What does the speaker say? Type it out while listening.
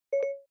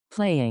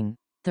Playing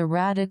the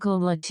Radical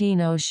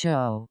Latino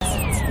Show.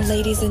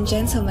 Ladies and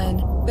gentlemen,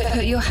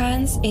 put your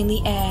hands in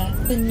the air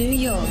for New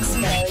York's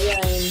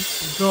very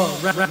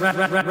own.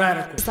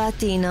 Radical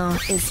Latino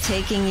is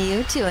taking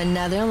you to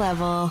another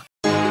level.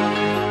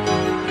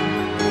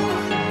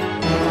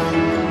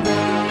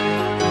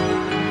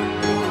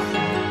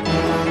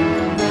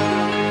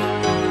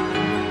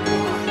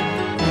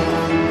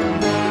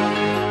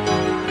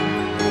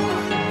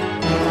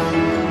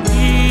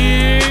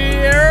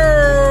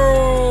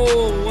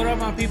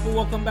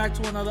 Welcome back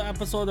to another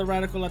episode of the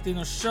Radical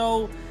Latino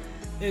Show.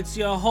 It's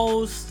your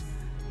host,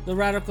 the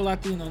Radical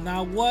Latino.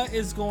 Now, what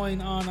is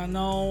going on? I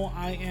know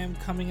I am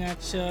coming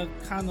at you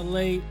kind of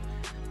late.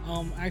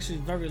 Actually,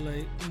 very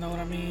late. You know what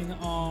I mean?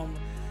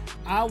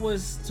 I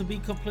was, to be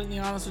completely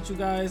honest with you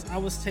guys, I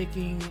was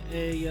taking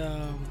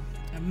a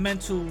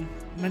mental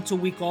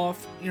week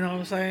off. You know what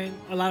I'm saying?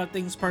 A lot of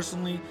things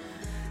personally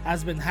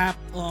has been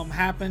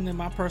happened in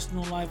my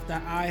personal life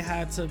that I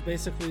had to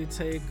basically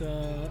take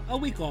a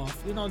week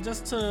off, you know,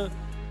 just to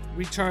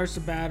recharge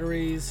the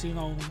batteries, you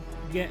know,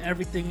 get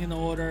everything in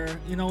order,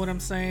 you know what I'm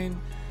saying?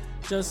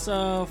 Just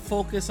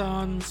focus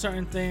on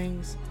certain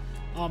things.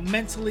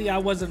 Mentally, I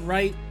wasn't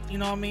right, you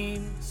know what I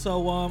mean?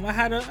 So I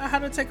had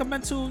to take a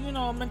mental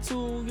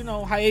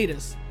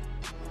hiatus.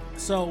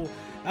 So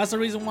that's the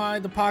reason why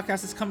the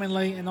podcast is coming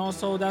late, and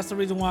also that's the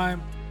reason why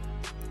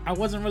I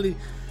wasn't really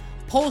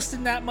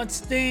posting that much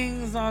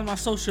things on my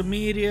social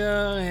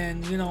media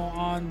and, you know,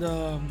 on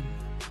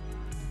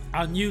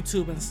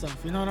YouTube and stuff,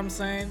 you know what I'm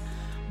saying?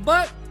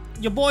 But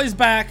your boy's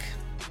back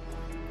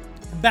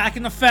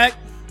in effect,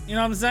 you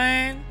know what I'm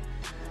saying?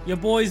 Your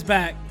boy's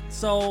back.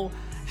 So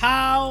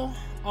how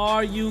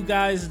are you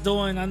guys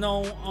doing? I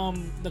know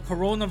the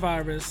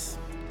coronavirus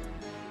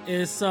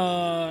is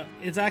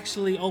it's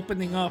actually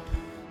opening up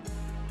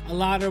a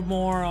lot of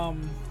more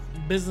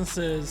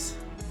businesses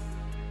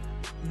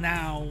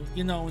now,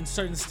 you know, in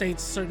certain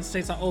states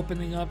are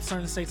opening up,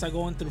 certain states are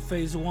going through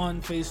phase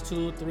 1, phase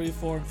 2, 3,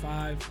 4, and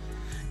 5,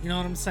 you know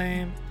what I'm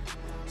saying?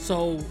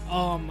 So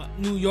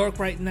New York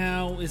right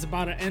now is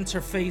about to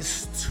enter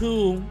phase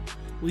 2.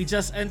 We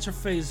just entered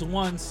phase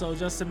 1, so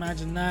just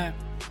imagine that.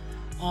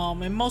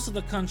 In most of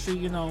the country,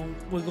 you know,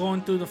 we're going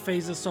through the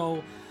phases,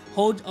 so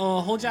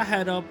hold your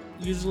head up.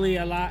 Usually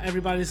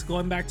everybody's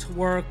going back to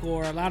work,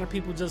 or a lot of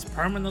people just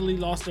permanently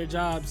lost their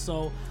jobs,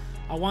 so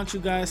I want you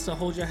guys to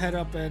hold your head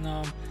up, and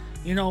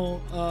you know,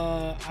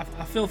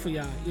 I feel for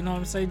y'all, you know what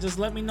I'm saying? Just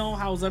let me know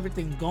how's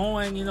everything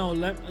going, you know,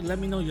 let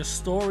me know your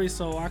story,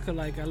 so I could,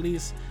 like, at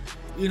least,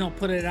 you know,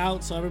 put it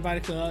out so everybody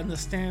could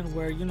understand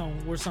where, you know,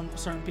 where some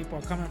certain people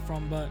are coming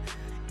from. But,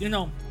 you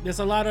know, there's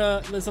a lot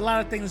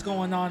of things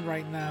going on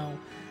right now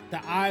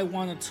that I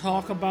want to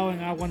talk about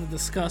and I want to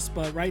discuss.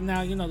 But right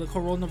now, you know, the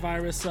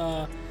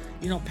coronavirus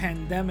you know,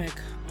 pandemic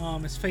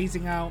is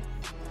phasing out.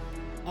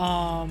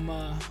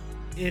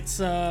 It's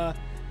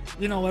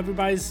you know,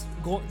 everybody's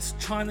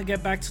trying to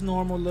get back to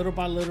normal little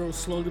by little,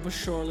 slowly but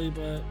surely,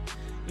 but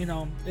you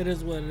know, it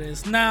is what it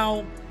is.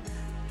 Now,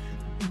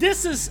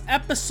 this is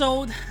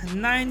episode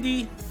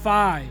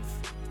 95.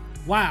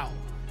 Wow.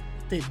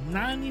 Did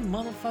 95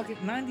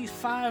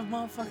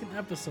 motherfucking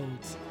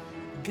episodes.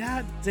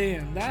 God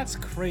damn, that's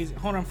crazy.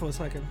 Hold on for a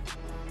second.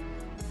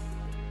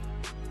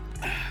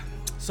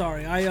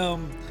 Sorry,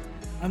 I'm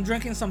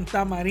drinking some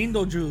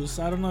tamarindo juice.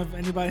 I don't know if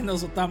anybody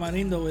knows what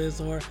tamarindo is,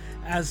 or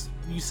as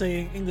you say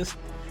in English,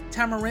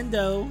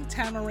 tamarindo.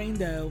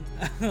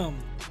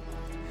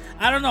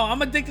 I don't know.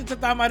 I'm addicted to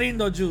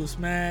tamarindo juice,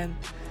 man.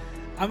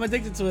 I'm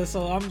addicted to it,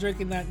 so I'm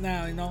drinking that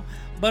now, you know.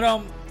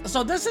 But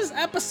so this is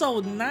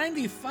episode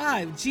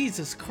 95.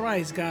 Jesus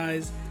Christ,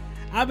 guys.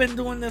 I've been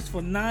doing this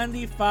for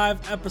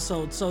 95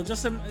 episodes. So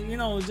just, you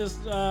know,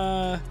 just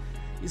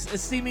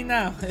see me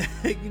now.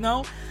 You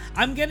know,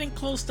 I'm getting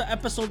close to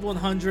episode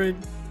 100,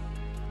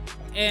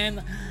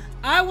 and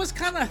I was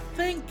kind of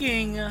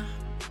thinking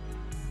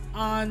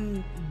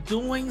on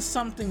doing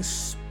something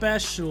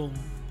special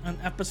on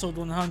episode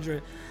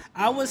 100.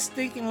 I was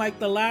thinking, like,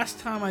 the last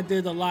time I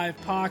did a live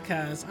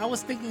podcast, I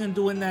was thinking of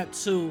doing that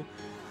too.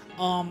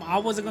 I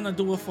wasn't gonna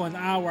do it for an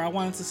hour. I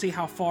wanted to see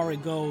how far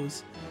it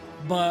goes.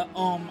 But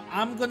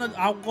I'm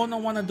gonna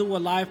want to do a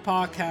live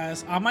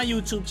podcast on my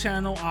YouTube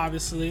channel.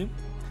 Obviously,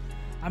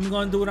 I'm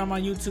gonna do it on my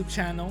YouTube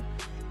channel,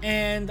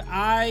 and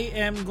I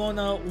am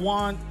gonna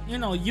want, you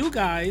know, you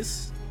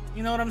guys,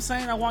 you know what I'm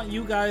saying? I want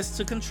you guys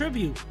to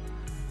contribute,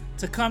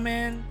 to come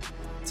in,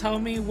 tell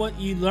me what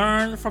you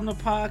learned from the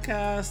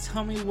podcast,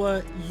 tell me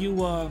what you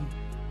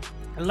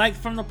liked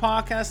from the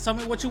podcast, tell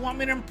me what you want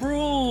me to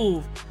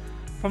improve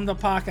from the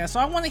podcast. So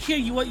I want to hear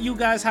what you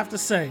guys have to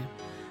say. You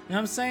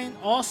know what I'm saying?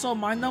 Also,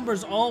 my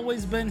number's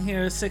always been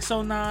here,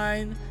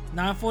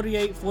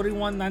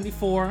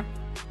 609-948-4194.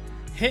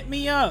 Hit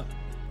me up.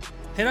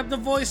 Hit up the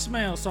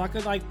voicemail so I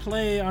could, like,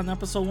 play on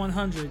episode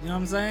 100. You know what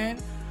I'm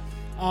saying?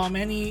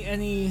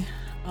 Any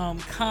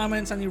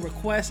comments, any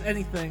requests,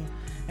 anything,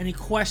 any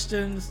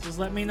questions, just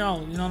let me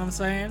know. You know what I'm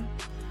saying?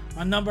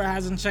 My number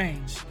hasn't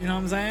changed. You know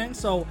what I'm saying?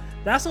 So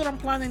that's what I'm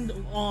planning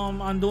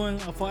on doing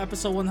for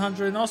episode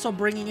 100, and also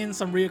bringing in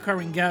some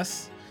reoccurring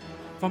guests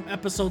from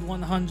episode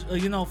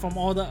 100, from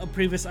all the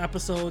previous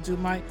episodes. You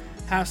might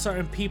have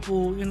certain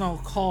people,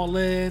 call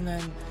in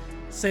and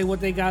say what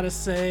they gotta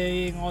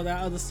say and all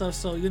that other stuff.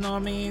 So, you know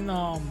what I mean?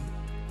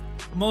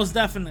 Most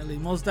definitely,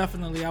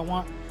 I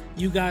want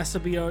you guys to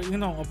be a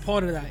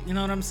part of that. You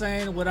know what I'm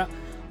saying? Without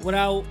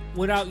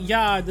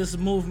y'all, this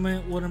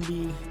movement wouldn't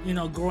be,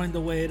 growing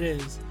the way it is. You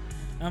know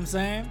what I'm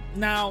saying?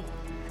 Now,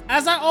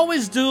 as I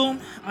always do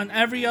on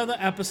every other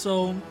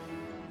episode,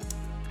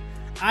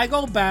 I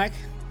go back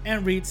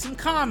and read some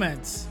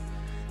comments.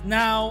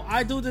 Now,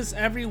 I do this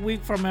every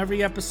week from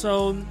every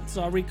episode,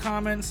 so I read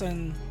comments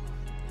and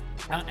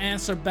I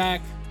answer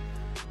back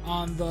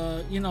on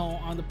the,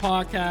 on the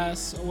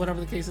podcast or whatever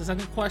the case is.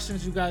 Any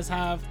questions you guys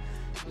have,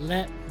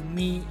 let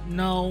me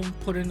know.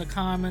 Put in the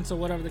comments or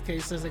whatever the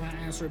case is, I'm gonna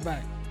answer it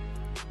back.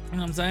 You know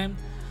what I'm saying?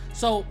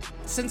 So,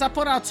 since I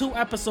put out 2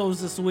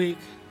 episodes this week,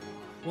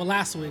 well,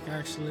 last week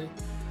actually,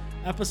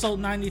 episode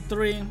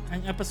 93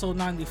 and episode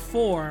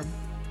 94,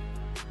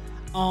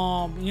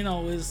 I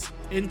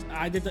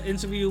did the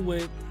interview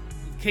with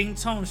King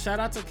Tone. Shout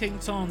out to King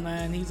Tone,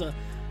 man. He's a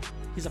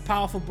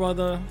powerful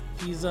brother.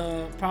 He's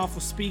a powerful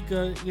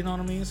speaker, you know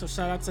what I mean? So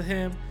shout out to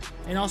him.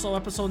 And also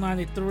episode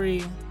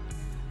 93,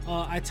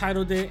 I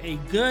titled it "A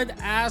Good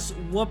Ass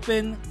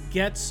Whooping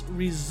Gets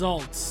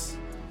Results."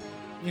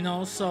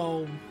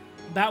 So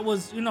that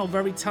was,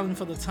 very telling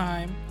for the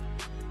time.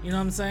 You know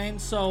what I'm saying?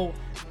 So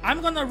I'm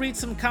gonna read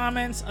some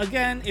comments.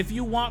 Again, if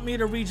you want me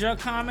to read your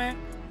comment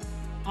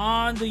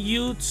on the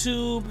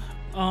YouTube,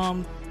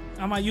 on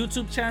my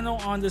YouTube channel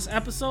on this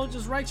episode,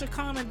 just write your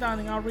comment down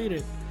and I'll read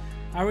it.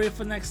 I'll read it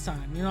for next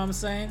time. You know what I'm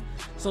saying?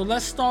 So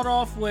let's start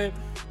off with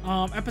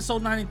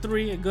episode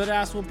 93, "A Good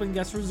Ass Whooping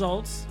Gets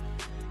Results."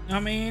 You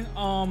know what I mean?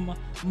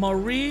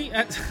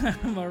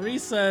 Marie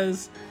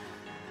says,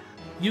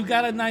 "You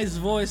got a nice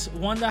voice.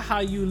 Wonder how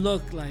you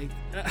look like."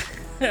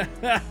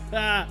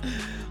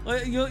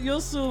 Well,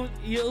 you'll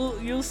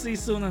see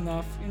soon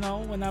enough.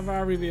 Whenever I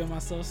reveal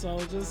myself. So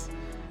just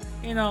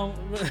relax. You know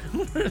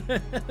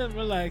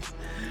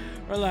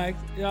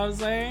what I'm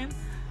saying?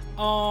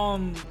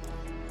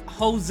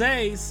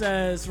 Jose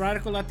says,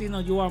 "Radical Latino,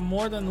 you are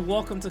more than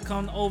welcome to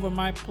come over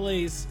my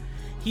place.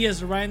 He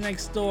is right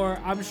next door.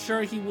 I'm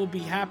sure he will be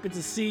happy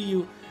to see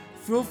you.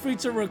 Feel free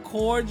to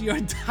record your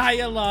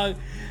dialogue.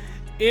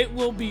 It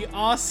will be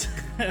awesome."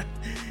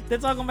 They're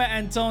talking about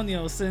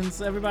Antonio, since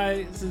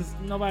nobody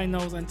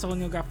knows,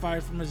 Antonio got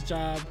fired from his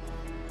job.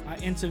 I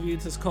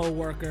interviewed his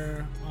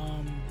co-worker.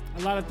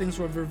 A lot of things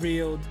were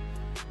revealed.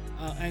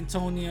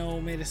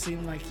 Antonio made it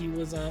seem like he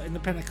was an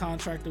independent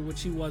contractor,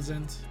 which he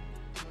wasn't.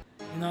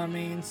 You know what I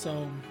mean?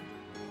 So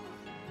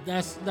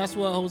that's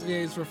what Jose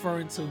is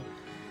referring to.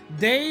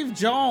 Dave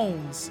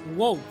Jones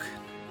Woke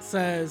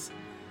says,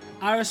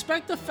 "I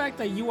respect the fact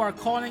that you are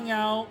calling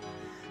out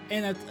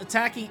and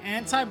attacking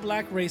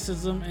anti-black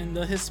racism in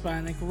the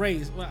Hispanic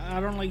race." Well, I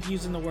don't like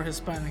using the word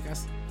Hispanic.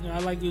 I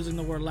like using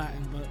the word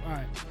Latin, but all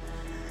right.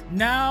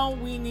 "Now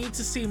we need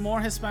to see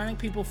more Hispanic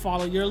people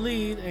follow your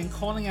lead in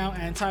calling out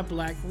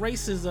anti-black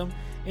racism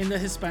in the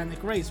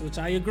Hispanic race," which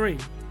I agree.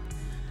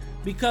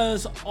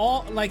 Because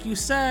like you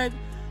said,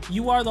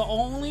 you are the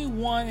only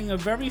one in a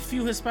very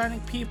few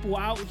Hispanic people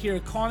out here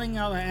calling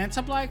out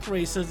anti-black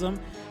racism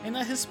in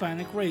the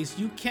Hispanic race.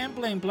 You can't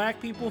blame black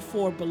people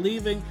for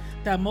believing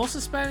that most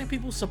Hispanic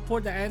people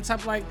support the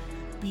anti-black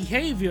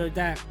behavior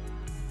that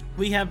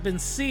we have been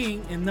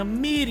seeing in the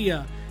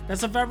media.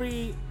 That's a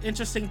very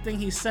interesting thing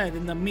he said,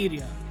 in the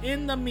media.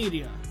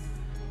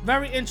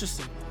 Very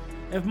interesting.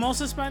 If most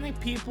Hispanic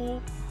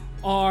people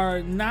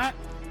are not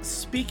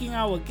speaking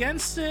out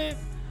against it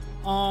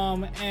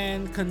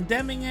and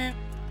condemning it,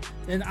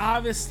 then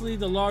obviously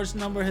the large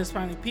number of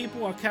Hispanic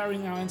people are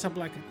carrying out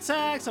anti-black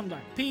attacks on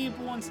black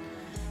people. And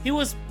he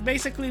was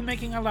basically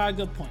making a lot of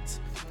good points.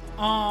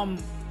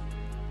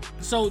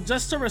 So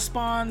just to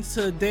respond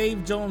to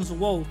Dave Jones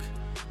Woke,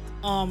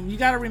 you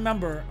got to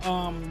remember,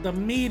 the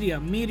media,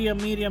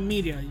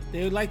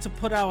 they like to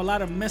put out a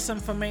lot of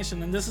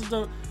misinformation, and this is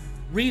the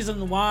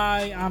reason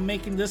why I'm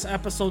making this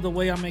episode the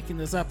way I'm making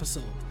this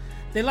episode.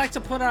 They like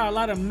to put out a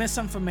lot of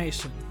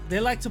misinformation. They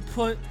like to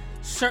put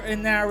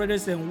certain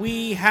narratives, and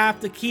we have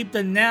to keep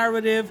the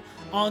narrative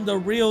on the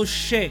real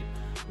shit.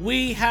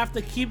 We have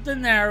to keep the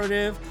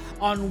narrative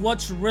on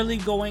what's really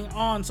going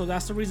on. So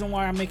that's the reason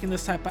why I'm making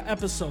this type of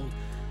episode.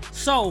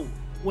 So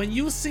when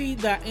you see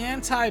the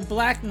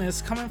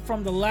anti-blackness coming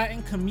from the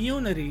Latin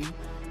community,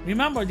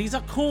 remember, these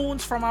are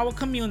coons from our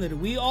community.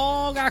 We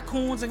all got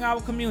coons in our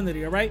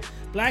community, all right?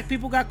 Black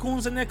people got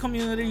coons in their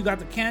community. You got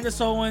the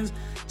Candace Owens,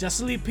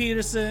 Jesse Lee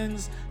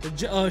Petersons,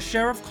 the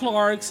Sheriff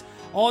Clarks,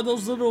 all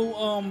those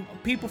little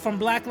people from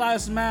Black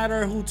Lives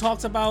Matter who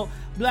talks about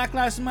Black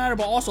Lives Matter,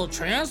 but also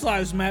Trans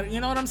Lives Matter.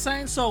 You know what I'm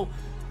saying? So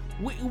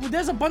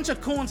there's a bunch of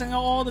coons in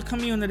all the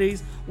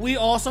communities. We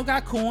also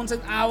got coons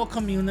in our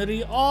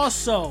community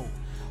also.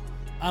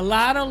 A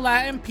lot of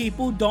Latin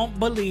people don't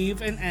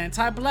believe in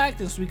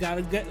anti-blackness. We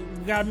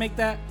gotta make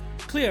that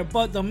clear.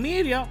 But the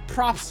media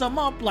props them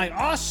up like,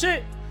 oh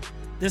shit,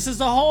 this is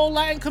the whole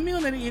Latin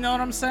community. You know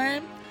what I'm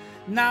saying?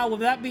 Now, with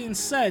that being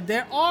said,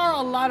 there are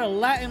a lot of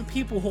Latin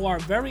people who are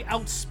very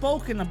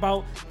outspoken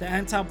about the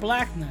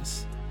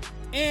anti-blackness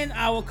in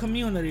our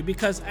community,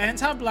 because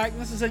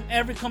anti-blackness is in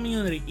every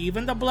community,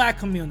 even the black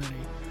community.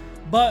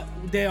 But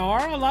there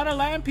are a lot of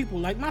Latin people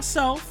like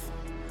myself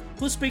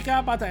who speak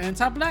out about the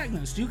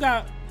anti-blackness. You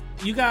got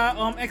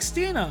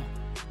Xtina.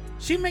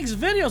 She makes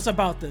videos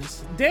about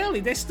this daily.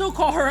 They still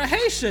call her a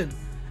Haitian.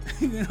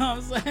 You know what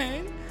I'm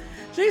saying?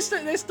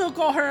 They still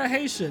call her a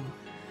Haitian.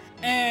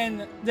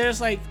 And there's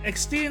like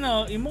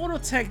Xtina, Immortal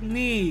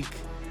Technique.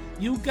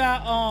 You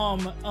got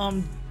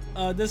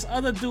this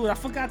other dude. I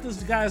forgot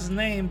this guy's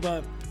name,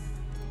 but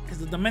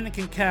he's a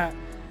Dominican cat.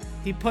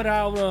 He put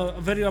out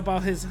a video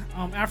about his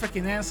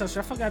African ancestry.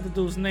 I forgot the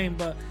dude's name,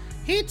 but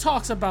he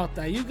talks about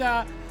that. You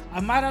got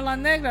Amara La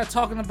Negra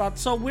talking about.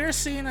 So we're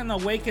seeing an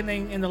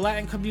awakening in the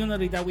Latin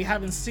community that we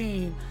haven't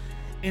seen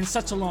in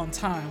such a long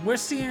time. We're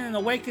seeing an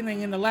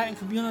awakening in the Latin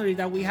community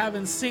that we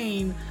haven't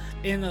seen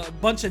in a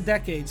bunch of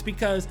decades,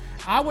 because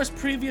our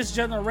previous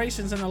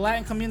generations in the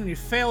Latin community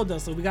failed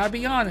us. So we gotta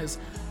be honest.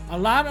 A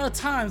lot of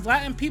times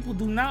Latin people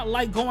do not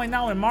like going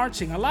out and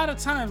marching. A lot of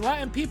times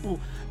Latin people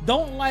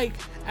don't like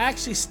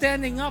actually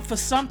standing up for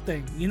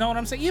something. You know what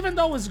I'm saying? Even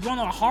though it's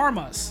gonna harm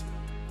us.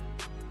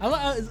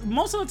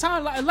 Most of the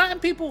time Latin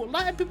people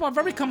are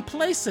very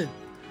complacent.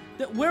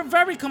 We're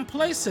very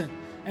complacent,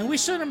 and we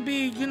shouldn't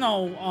be,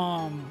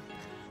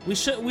 we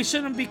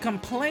shouldn't be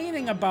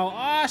complaining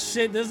about,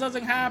 shit, this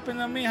doesn't happen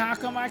to me. How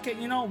come I can't,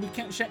 we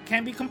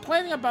can't be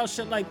complaining about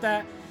shit like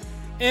that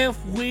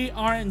if we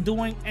aren't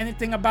doing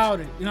anything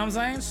about it. You know what I'm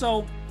saying?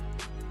 So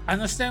I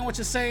understand what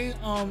you're saying,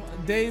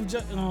 Dave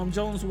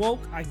Jones Woke.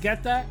 I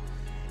get that.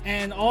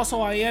 And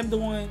also I am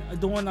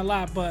doing a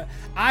lot, but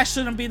I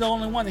shouldn't be the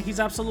only one. And he's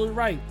absolutely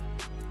right.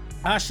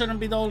 I shouldn't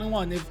be the only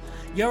one. If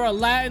you're a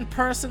Latin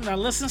person that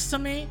listens to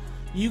me,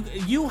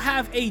 you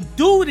have a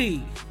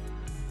duty.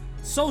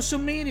 Social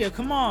media,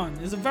 come on,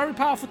 is a very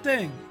powerful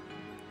thing.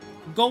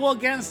 Go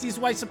against these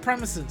white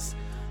supremacists.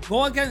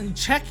 Go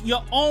against, check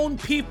your own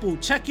people,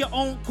 check your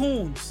own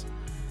coons.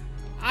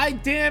 I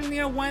damn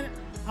near went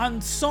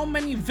on so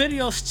many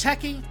videos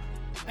checking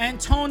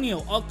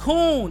Antonio, a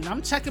coon.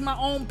 I'm checking my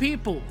own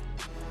people. You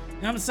know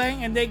what I'm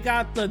saying? And they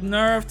got the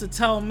nerve to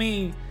tell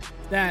me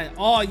that,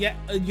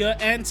 you're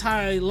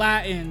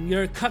anti-Latin,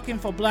 you're cucking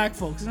for black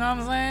folks. You know what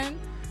I'm saying?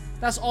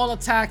 That's all a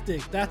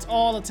tactic. That's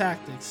all a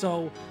tactic.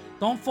 So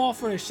don't fall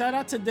for it. Shout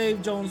out to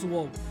Dave Jones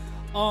Woke.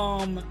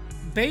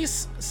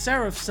 Base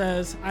Seraph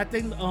says, I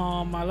think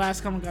my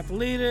last comment got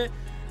deleted.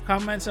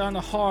 Comments on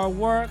the hard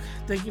work.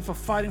 Thank you for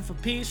fighting for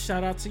peace.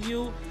 Shout out to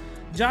you.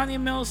 Johnny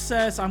Mills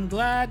says, I'm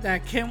glad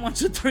that Kim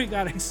 123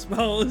 got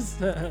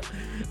exposed.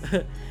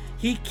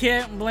 He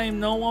can't blame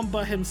no one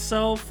but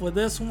himself for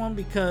this one,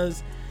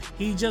 because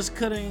he just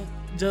couldn't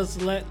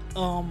just let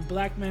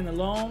black men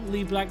alone,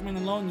 leave black men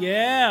alone.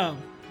 Yeah.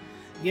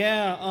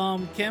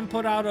 Kim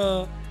put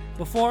out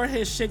before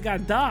his shit got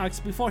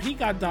doxxed, before he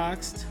got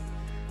doxxed,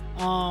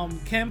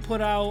 Kim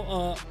put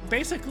out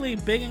basically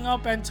bigging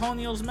up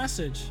Antonio's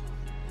message.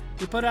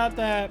 He put out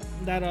that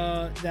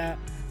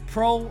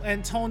pro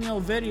Antonio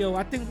video.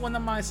 I think one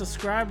of my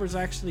subscribers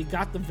actually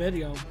got the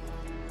video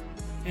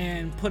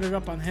and put it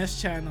up on his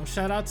channel.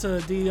 Shout out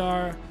to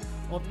DR.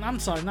 Well, I'm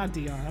sorry, not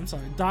DR. I'm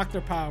sorry,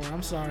 Dr. Power.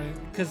 I'm sorry,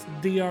 because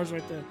DR's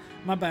right there.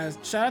 My bad.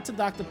 Shout out to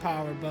Dr.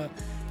 Power, but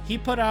he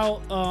put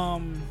out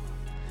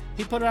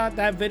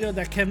that video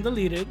that Kim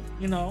deleted,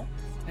 and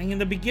in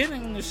the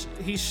beginning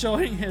he's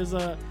showing his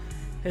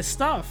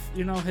stuff,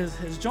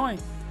 his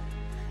joint.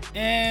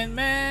 And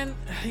man,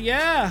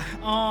 yeah,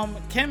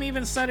 Kim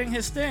even setting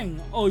his thing.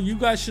 Oh, you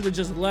guys should have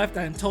just left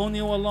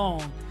Antonio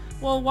alone.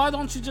 Well, why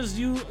don't you just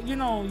use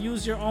your own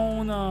use your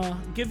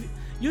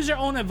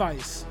own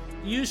advice?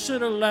 You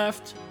should have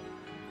left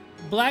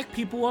black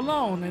people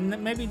alone,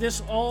 and maybe this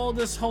whole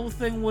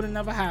thing would have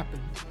never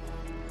happened.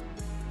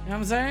 You know what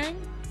I'm saying?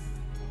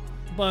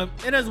 But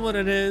it is what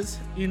it is,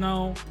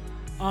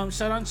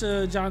 Shout out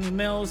to Johnny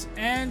Mills.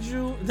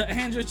 Andrew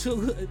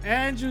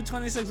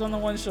 26 on the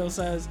One Show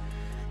says,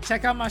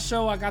 check out my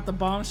show. I got the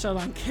bombshell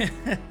on Kim.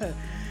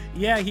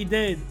 Yeah, he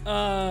did.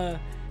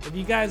 If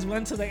you guys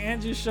went to the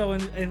Andrew show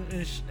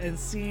and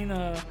seen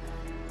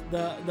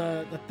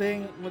the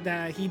thing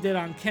that he did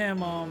on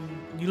Kim,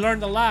 you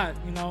learned a lot.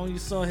 You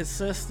saw his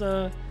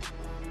sister,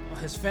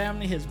 his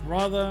family, his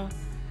brother.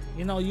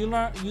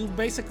 You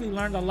basically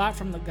learned a lot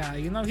from the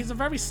guy. He's a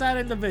very sad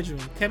individual.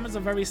 Kim is a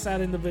very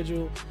sad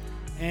individual,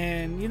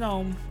 and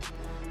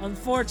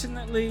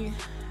unfortunately,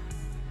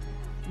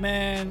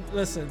 man,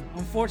 listen,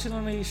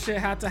 unfortunately shit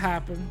had to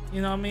happen.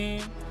 You know what I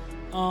mean?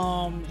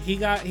 He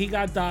got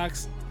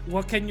doxxed.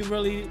 What can you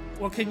really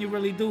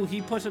do?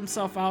 He put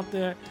himself out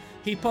there.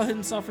 He put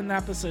himself in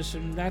that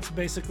position. That's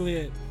basically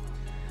it.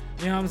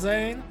 You know what I'm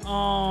saying?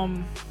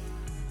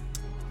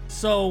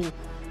 So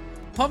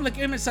Public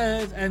Image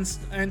says, and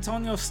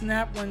Antonio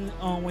snapped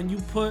when you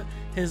put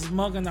his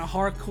mug on the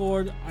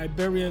Hardcore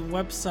Iberian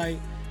website,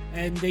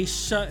 and they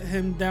shut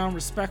him down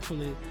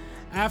respectfully.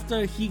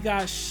 After he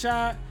got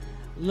shot,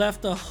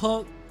 left a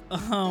hook,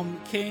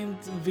 came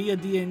via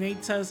DNA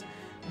test,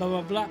 blah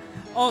blah blah.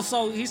 Oh,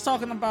 so he's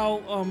talking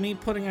about me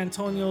putting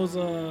Antonio's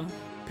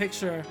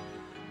picture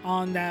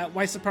on that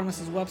white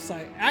supremacist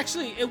website.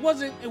 Actually, it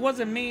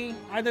wasn't me.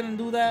 I didn't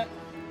do that.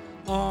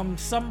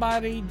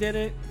 Somebody did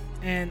it,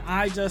 and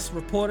I just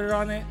reported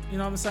on it. You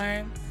know what I'm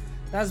saying?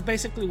 That's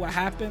basically what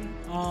happened.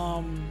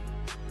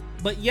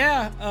 But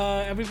yeah,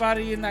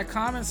 everybody in that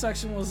comment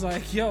section was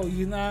like, "Yo,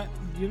 you're not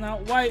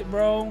white,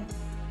 bro.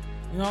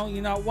 You know,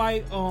 you're not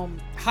white."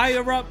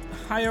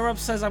 Higher up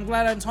says, "I'm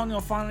glad Antonio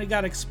finally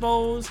got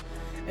exposed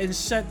and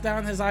shut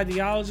down his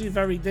ideology.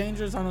 Very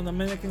dangerous on the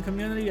Dominican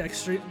community."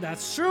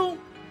 That's true.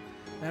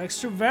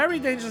 That's true. Very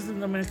dangerous in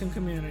the Dominican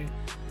community.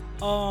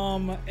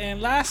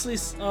 And lastly,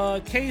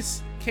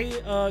 Case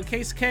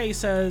K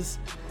says,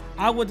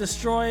 "I would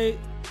destroy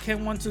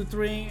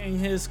Ken123 and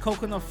his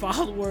coconut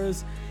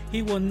followers.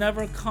 He will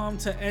never come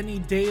to any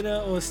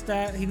data or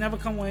stat. He never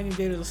come with any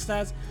data or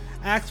stats.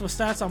 Asked for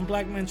stats on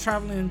black men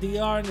traveling in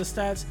DR, and the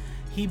stats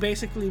he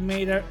basically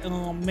made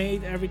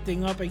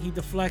everything up, and he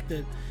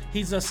deflected.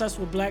 He's obsessed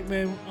with black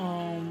men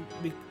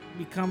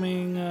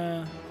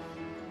becoming.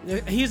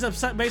 He's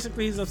upset.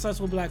 Basically, he's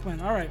obsessed with black men.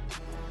 All right,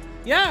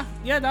 yeah,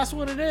 that's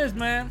what it is,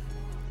 man.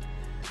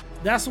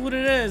 That's what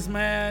it is,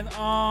 man.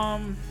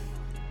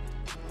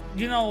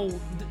 You know,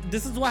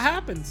 this is what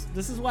happens.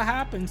 This is what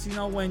happens. You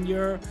know, when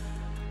you're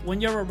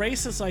a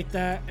racist like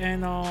that,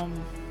 and I've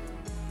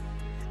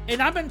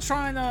been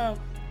trying to.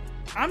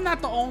 I'm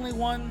not the only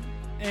one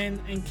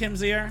in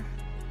Kim's ear.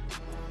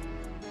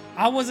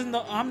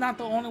 I'm not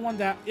the only one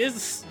that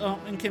is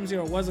in Kim's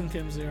ear or was in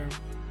Kim's ear.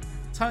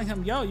 Telling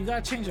him, yo, you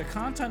gotta change your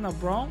content up,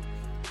 bro.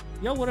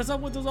 Yo, what is up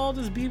with all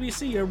this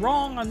BBC? You're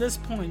wrong on this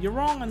point. You're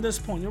wrong on this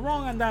point. You're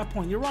wrong on that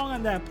point. You're wrong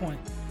on that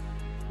point.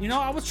 You know,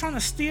 I was trying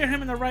to steer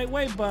him in the right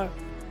way, but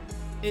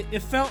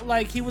it felt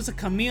like he was a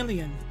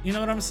chameleon. You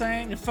know what I'm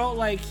saying? It felt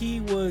like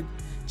he would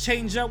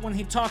change up when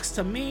he talks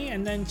to me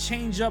and then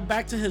change up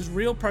back to his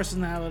real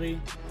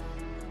personality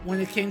when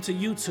it came to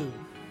YouTube.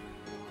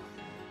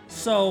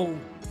 So,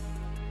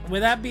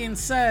 with that being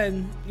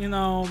said, you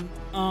know,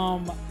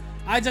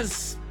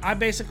 I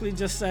basically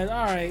just said,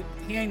 all right,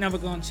 he ain't never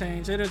gonna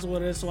change. It is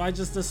what it is. So I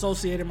just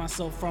dissociated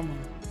myself from him. You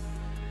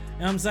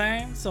know what I'm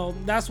saying? So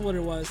that's what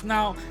it was.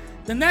 Now,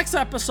 the next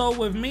episode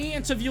with me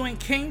interviewing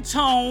King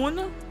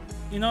Tone,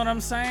 you know what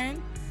I'm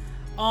saying?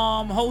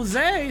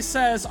 Jose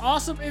says,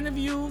 awesome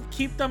interview.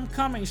 Keep them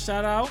coming.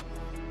 Shout out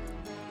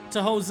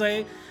to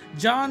Jose.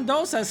 John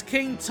Doe says,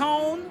 King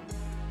Tone.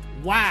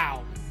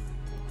 Wow.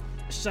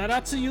 Shout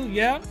out to you.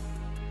 Yeah.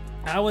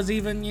 I was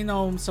even, you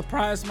know,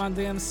 surprised my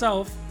damn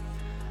self.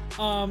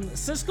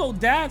 Cisco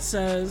Dad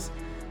says,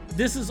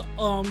 this is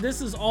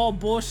all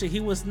bullshit.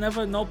 He was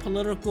never no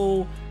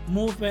political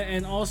movement,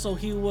 and also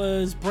he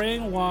was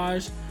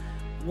brainwashed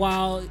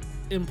while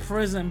in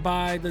prison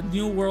by the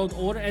New World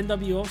Order,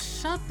 NWO.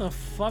 Shut the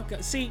fuck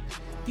up. See,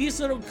 these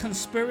little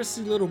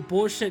conspiracy little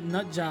bullshit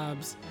nut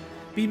jobs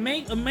be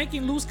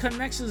making loose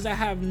connections that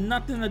have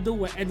nothing to do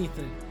with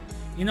anything.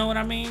 You know what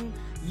I mean?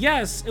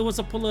 Yes, it was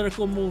a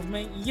political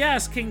movement.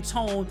 Yes, King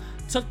Tone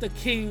took the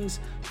Kings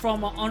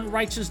from an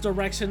unrighteous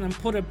direction and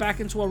put it back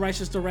into a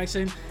righteous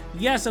direction.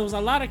 Yes, there was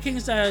a lot of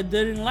Kings that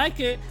didn't like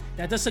it,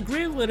 that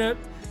disagreed with it.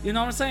 You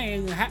know what I'm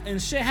saying?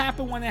 And shit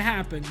happened when it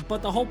happened.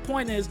 But the whole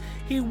point is,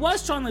 he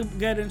was trying to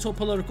get into a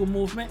political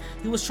movement.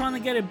 He was trying to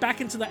get it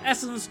back into the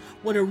essence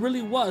what it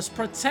really was,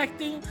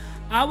 protecting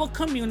our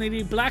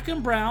community, black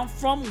and brown,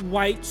 from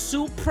white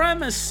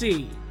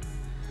supremacy.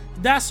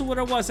 That's what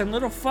it was. And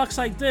little fucks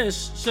like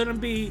this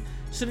shouldn't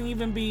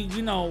even be,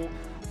 you know,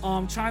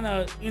 trying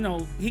to, you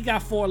know, he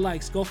got 4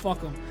 likes, go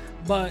fuck him.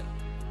 But,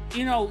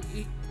 you know,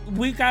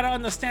 we gotta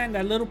understand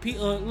that little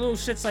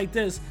shits like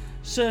this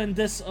shouldn't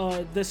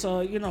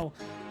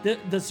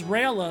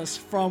disrail us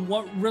from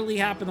what really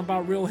happened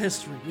about real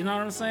history. You know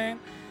what I'm saying?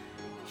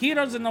 He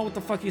doesn't know what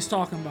the fuck he's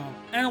talking about.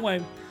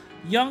 Anyway,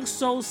 Young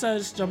Soul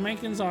says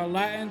Jamaicans are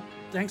Latin.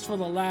 Thanks for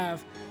the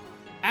laugh.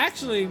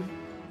 Actually,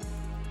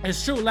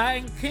 it's true.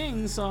 Latin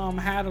Kings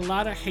had a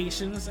lot of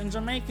Haitians and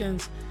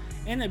Jamaicans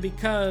in it,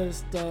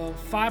 because the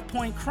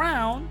 5-point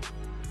crown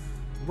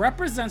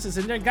represents, it's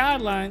in their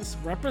guidelines,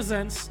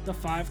 represents the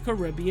 5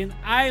 Caribbean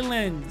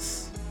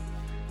islands.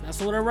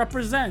 That's what it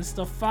represents,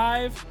 the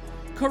 5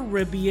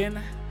 Caribbean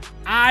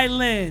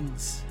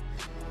islands.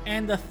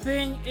 And the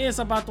thing is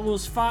about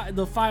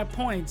the 5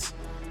 points,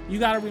 you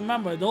got to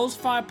remember, those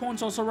 5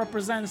 points also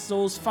represents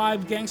those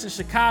 5 gangs in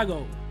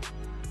Chicago.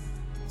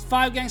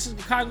 5 gangs in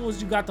Chicago is,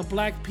 you got the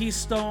Black Peace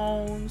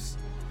Stones,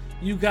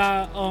 you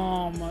got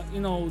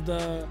you know,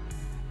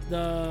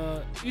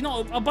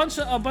 a bunch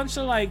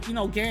of like, you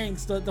know,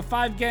 gangs, the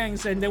 5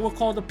 gangs, and they were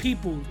called the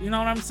People. You know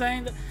what I'm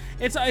saying?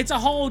 It's a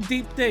whole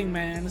deep thing,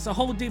 man. It's a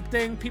whole deep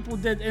thing. People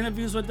did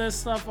interviews with this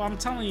stuff. I'm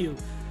telling you,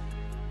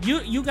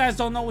 you guys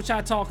don't know what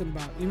y'all talking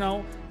about. You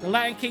know, the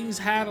Latin Kings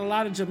had a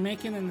lot of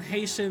Jamaican and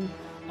Haitian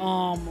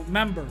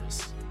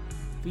members.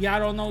 But y'all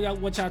don't know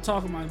what y'all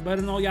talking about. You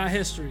better know y'all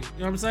history. You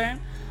know what I'm saying?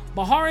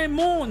 Bahari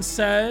Moon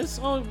says,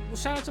 oh,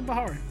 shout out to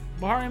Bahari.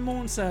 Bahari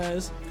Moon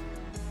says,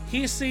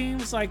 he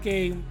seems like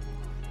a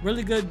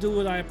really good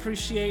dude. I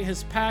appreciate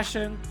his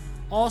passion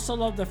Also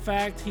love the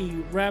fact he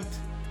repped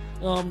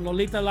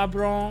Lolita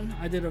Lebron.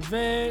 I did a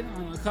vid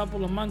a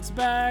couple of months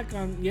back.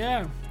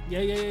 Yeah.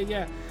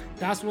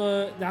 That's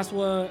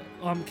what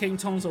King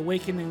Tone's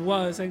awakening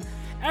was, and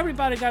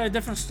everybody got a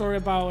different story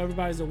about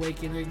everybody's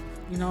awakening.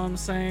 You know what I'm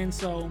saying?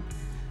 So,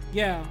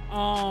 yeah.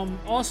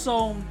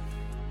 Also,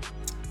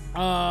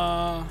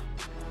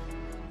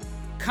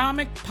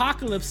 Comic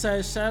Apocalypse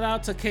says, shout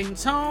out to King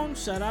Tone.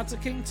 Shout out to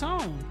King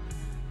Tone.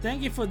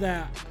 Thank you for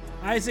that.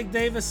 Isaac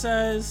Davis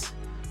says,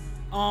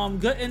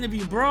 good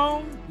interview,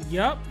 bro.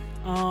 Yup.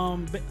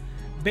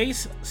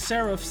 Base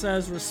Seraph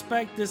says,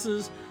 respect.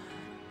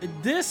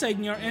 This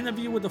and your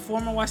interview with the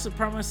former white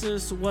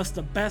supremacist was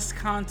the best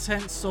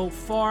content so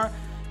far.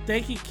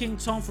 Thank you, King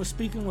Tone, for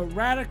speaking with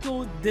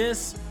Radical.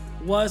 This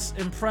was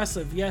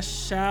impressive. Yes,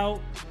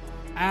 shout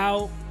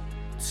out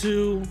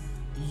to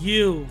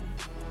you.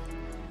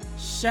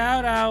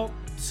 Shout out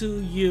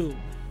to you.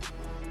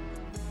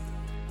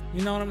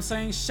 You know what I'm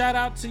saying? Shout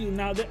out to you.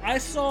 Now, I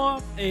saw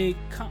a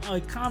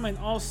comment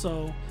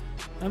also.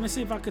 Let me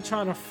see if I could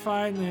try to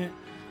find it.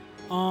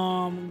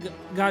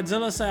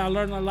 Godzilla said, I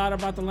learned a lot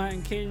about the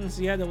Latin Kings.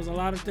 Yeah, there was a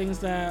lot of things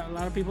that a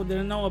lot of people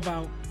didn't know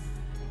about.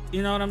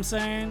 You know what I'm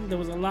saying? There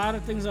was a lot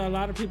of things that a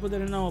lot of people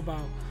didn't know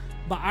about.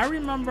 But I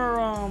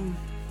remember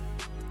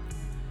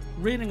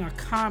reading a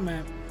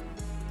comment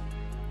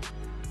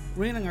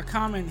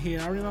here.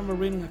 I remember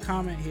reading a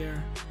comment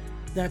here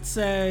that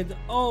said,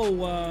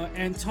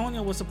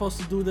 Antonio was supposed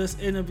to do this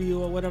interview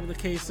or whatever the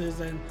case is,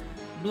 and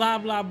blah,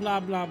 blah,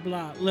 blah, blah,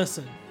 blah.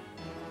 Listen,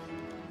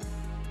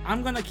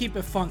 I'm going to keep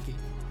it funky.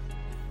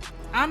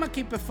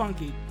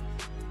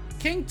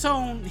 King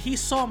Tone, he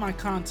saw my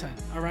content,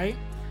 all right?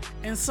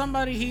 And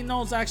somebody he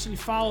knows actually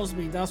follows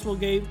me. That's what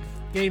gave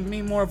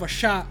me more of a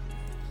shot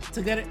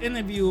to get an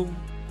interview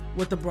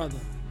with the brother.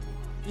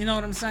 You know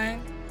what I'm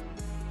saying?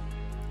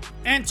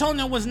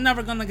 Antonio was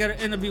never going to get an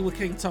interview with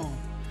King Tone.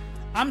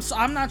 I'm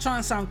not trying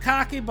to sound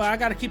cocky, but I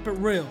got to keep it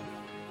real.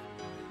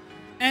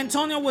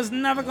 Antonio was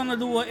never going to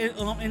do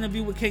an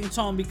interview with King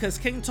Tone because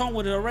King Tone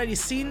would have already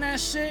seen that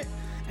shit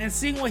and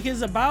seen what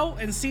he's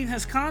about and seen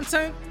his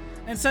content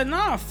and said,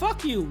 nah,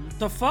 fuck you.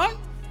 The fuck? You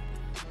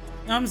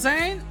know what I'm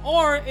saying?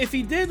 Or if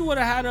he would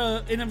have had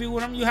an interview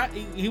with him,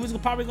 he was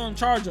probably going to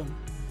charge him.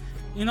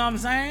 You know what I'm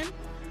saying?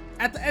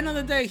 At the end of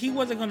the day, he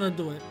wasn't going to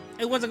do it.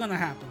 It wasn't going to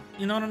happen.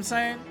 You know what I'm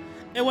saying?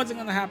 It wasn't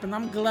going to happen.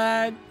 I'm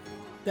glad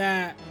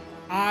that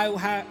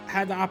I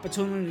had the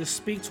opportunity to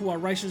speak to a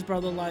righteous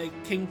brother like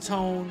King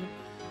Tone,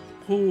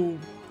 who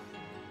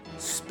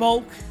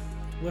spoke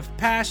with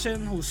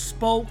passion, who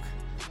spoke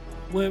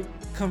with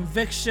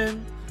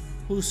conviction,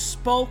 who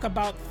spoke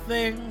about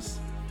things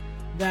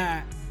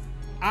that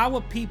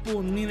our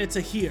people needed to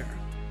hear.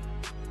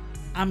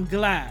 I'm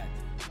glad.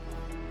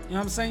 You know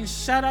what I'm saying?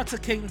 Shout out to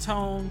King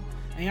Tone,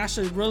 and y'all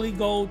should really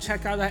go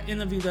check out that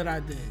interview that I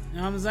did. You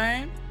know what I'm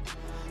saying?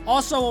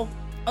 Also,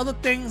 other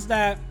things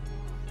that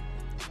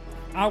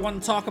I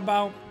want to talk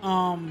about.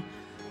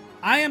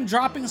 I am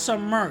dropping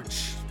some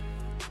merch.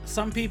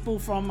 Some people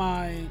from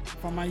my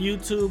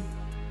YouTube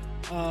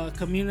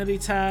community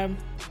tab,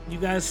 you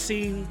guys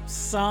seen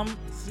some.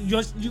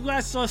 You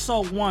guys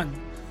saw one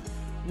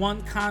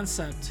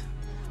concept,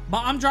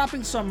 but I'm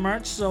dropping some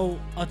merch. So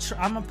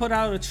I'm gonna put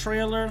out a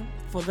trailer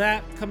for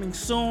that coming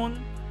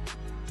soon,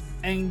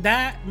 and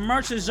that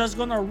merch is just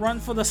gonna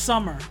run for the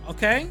summer.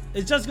 Okay,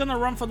 it's just gonna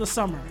run for the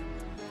summer.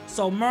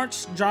 So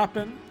merch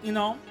dropping, you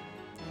know.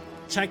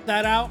 Check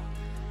that out.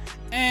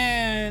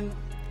 And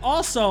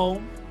also,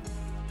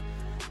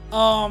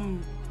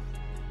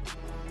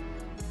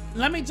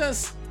 let me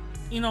just,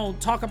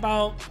 talk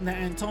about the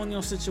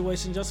Antonio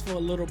situation just for a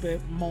little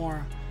bit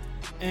more.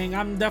 And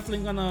I'm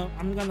definitely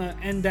gonna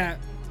end that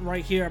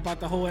right here about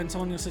the whole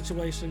Antonio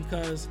situation,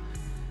 because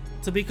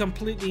to be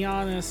completely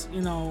honest,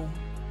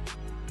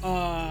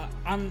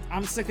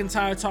 I'm sick and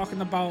tired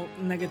talking about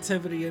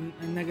negativity and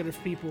negative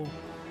people.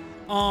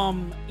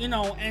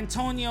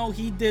 Antonio,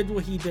 he did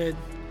what he did.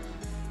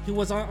 He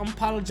was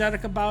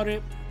unapologetic about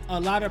it. A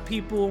lot of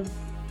people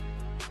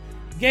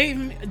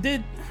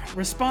did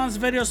response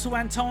videos to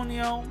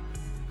Antonio.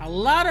 A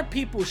lot of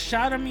people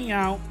shouted me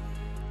out.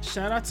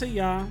 Shout out to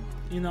y'all.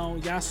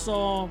 Y'all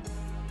saw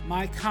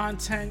my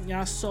content.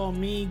 Y'all saw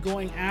me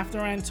going after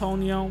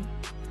Antonio.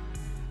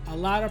 A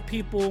lot of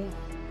people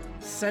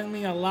sent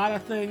me a lot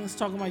of things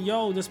talking about,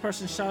 yo, this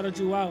person shouted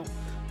you out.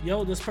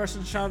 Yo, this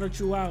person shouted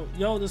you out.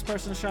 Yo, this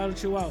person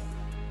shouted you out.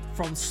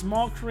 From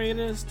small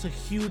creators to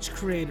huge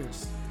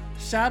creators.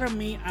 Shouted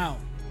me out.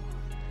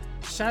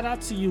 Shout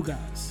out to you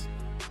guys.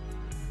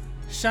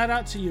 Shout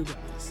out to you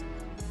guys.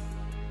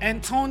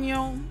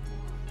 Antonio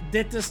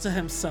did this to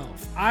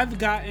himself. I've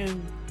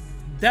gotten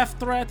death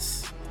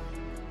threats.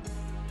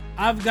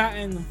 I've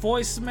gotten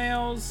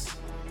voicemails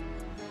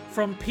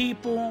from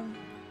people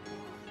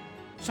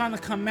trying to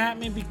come at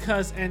me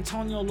because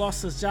Antonio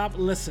lost his job.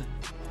 Listen.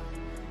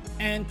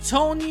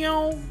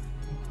 Antonio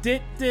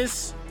did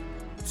this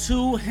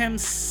to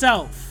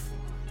himself.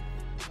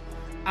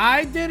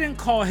 I didn't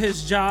call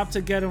his job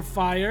to get him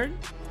fired.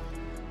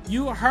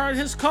 You heard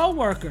his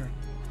co-worker.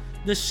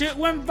 The shit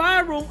went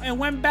viral and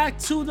went back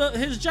to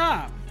his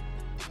job.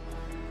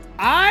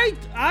 I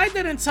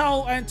didn't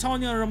tell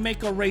Antonio to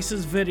make a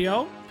racist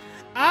video.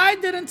 I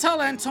didn't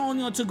tell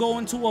Antonio to go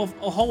into a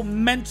whole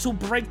mental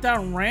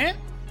breakdown rant.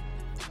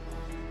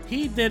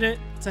 He did it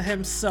to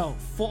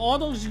himself. For all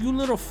those you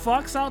little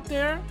fucks out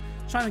there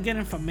trying to get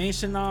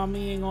information on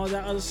me and all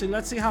that other shit,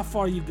 let's see how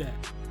far you get.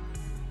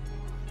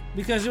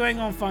 Because you ain't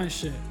gonna find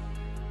shit.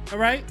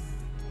 Alright?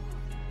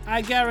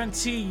 I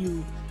guarantee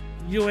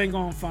you ain't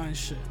gonna find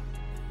shit.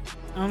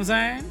 You know what I'm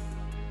saying?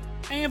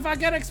 And if I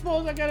get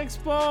exposed, I get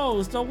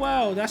exposed. Oh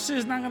well, that shit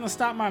is not gonna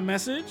stop my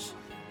message.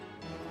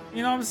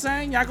 You know what I'm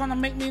saying? Y'all gonna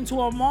make me into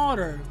a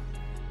martyr.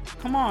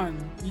 Come on.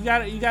 You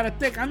gotta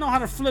think. I know how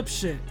to flip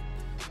shit. You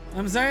know what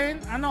I'm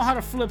saying? I know how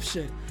to flip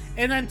shit.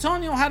 And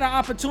Antonio had an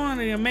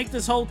opportunity to make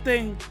this whole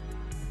thing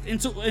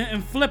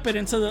and flip it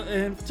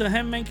into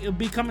him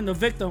becoming the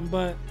victim,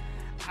 but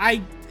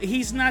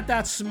he's not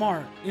that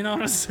smart. You know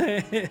what I'm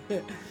saying?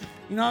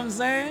 You know what I'm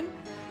saying?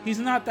 He's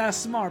not that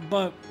smart,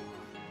 but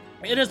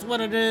it is what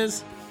it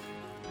is.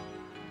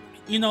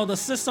 You know, the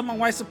system of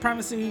white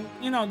supremacy,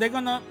 you know,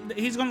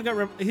 he's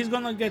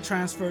gonna get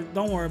transferred.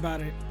 Don't worry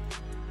about it.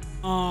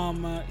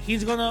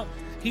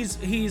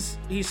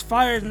 He's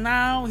fired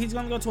now. He's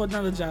gonna go to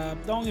another job.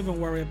 Don't even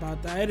worry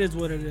about that. It is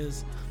what it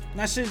is.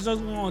 That shit's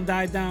just gonna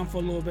die down for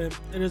a little bit.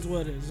 It is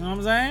what it is. You know what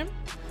I'm saying?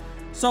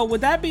 So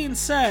with that being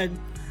said,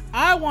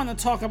 I want to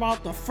talk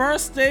about the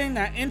first thing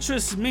that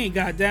interests me.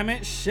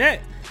 Goddammit,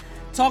 shit.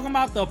 Talking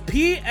about the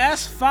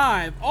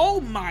PS5.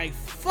 Oh my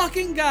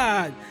fucking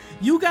god!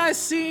 You guys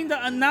seen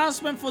the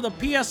announcement for the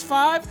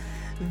PS5?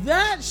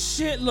 That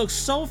shit looks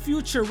so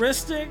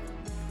futuristic.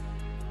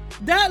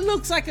 That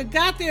looks like a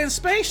goddamn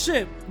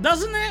spaceship,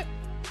 doesn't it?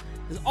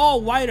 It's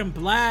all white and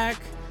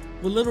black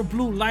with little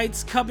blue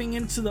lights coming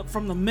into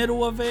from the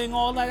middle of it and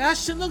all that. That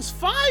shit looks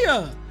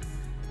fire.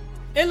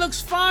 It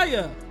looks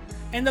fire.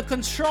 And the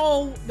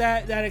control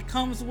that it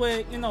comes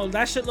with, you know,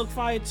 that shit look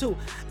fire too.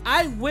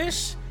 I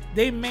wish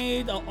they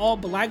made an all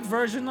black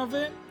version of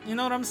it. You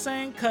know what I'm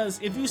saying? Because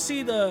if you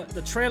see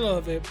the trailer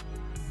of it,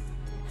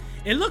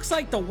 it looks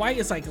like the white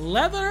is like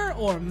leather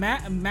or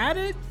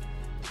matted.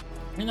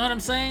 You know what I'm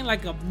saying?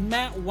 Like a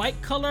matte white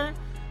color,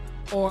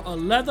 or a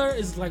leather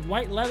is like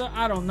white leather.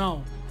 I don't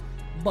know,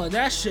 but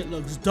that shit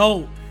looks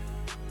dope.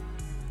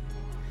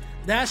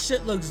 That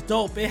shit looks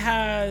dope. It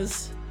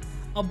has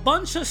a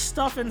bunch of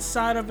stuff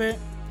inside of it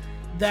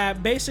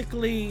that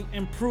basically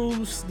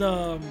improves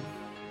the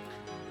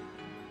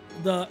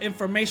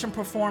information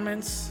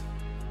performance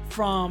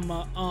from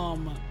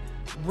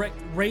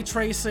ray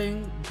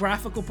tracing,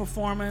 graphical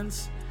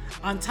performance.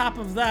 On top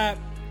of that,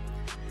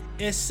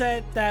 it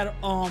said that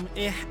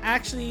it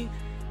actually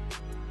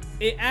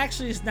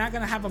is not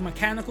gonna have a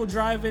mechanical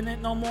drive in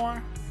it no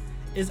more.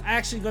 It's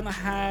actually gonna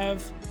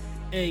have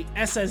a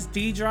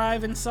SSD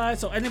drive inside.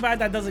 So anybody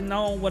that doesn't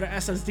know what an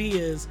SSD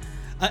is,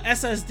 a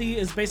SSD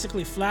is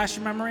basically flash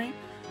memory.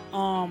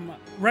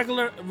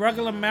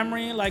 Regular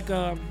memory, like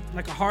a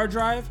hard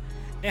drive.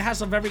 It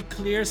has a very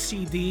clear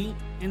CD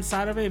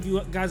inside of it. If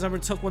you guys ever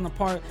took one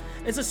apart,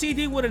 it's a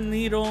CD with a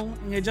needle,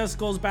 and it just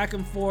goes back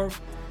and forth.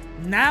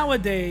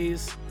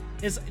 Nowadays,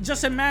 it's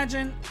just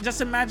imagine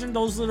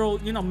those little,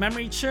 you know,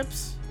 memory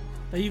chips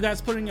that you guys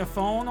put in your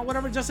phone or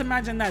whatever. Just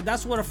imagine that.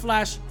 That's what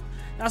flash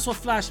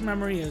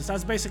memory is.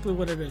 That's basically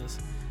what it is.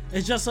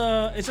 It's just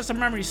a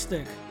memory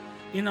stick.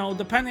 You know,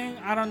 depending,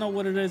 I don't know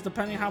what it is,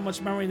 depending how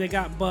much memory they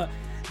got, but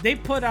they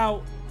put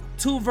out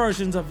two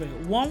versions of it.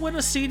 One with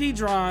a CD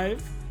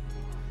drive,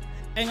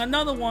 and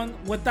another one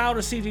without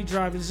a CD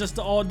drive. It's just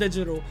the all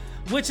digital,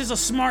 which is a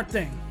smart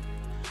thing.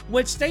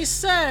 Which they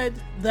said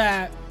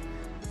that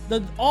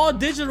the all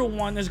digital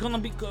one is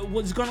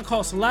gonna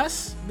cost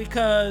less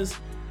because,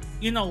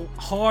 you know,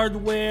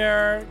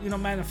 hardware, you know,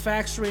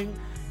 manufacturing,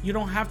 you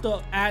don't have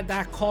to add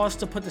that cost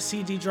to put the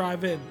CD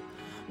drive in.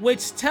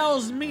 Which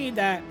tells me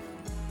that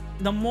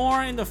the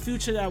more in the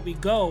future that we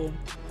go,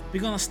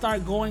 we're gonna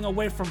start going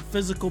away from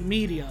physical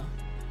media,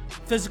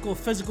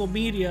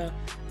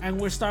 and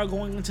we'll start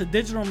going into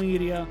digital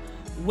media,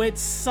 with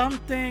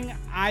something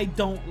I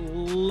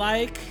don't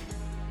like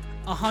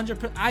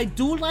 100%. I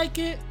do like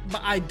it,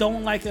 but I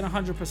don't like it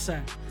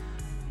 100%.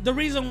 The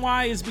reason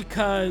why is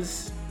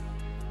because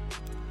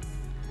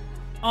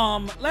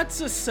let's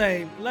just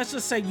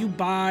say you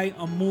buy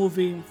a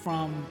movie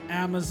from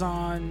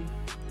Amazon,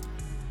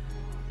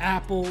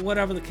 Apple,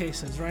 whatever the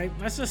case is, right?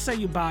 Let's just say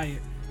you buy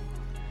it,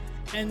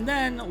 and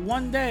then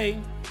one day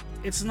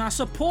it's not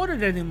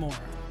supported anymore.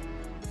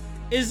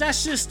 Is that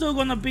shit still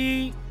gonna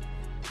be,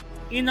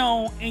 you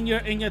know, in your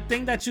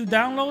thing that you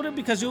downloaded?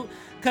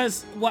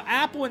 Because what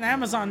Apple and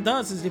Amazon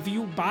does is, if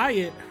you buy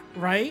it,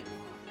 right?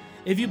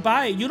 If you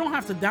buy it, you don't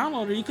have to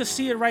download it. You can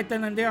see it right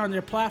then and there on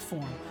their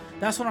platform.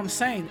 That's what I'm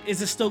saying.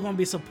 Is it still gonna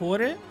be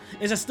supported?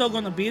 Is it still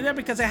gonna be there?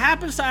 Because it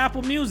happens to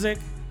Apple Music,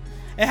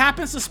 it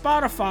happens to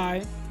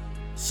Spotify.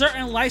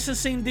 Certain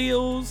licensing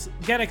deals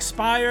get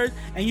expired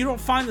and you don't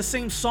find the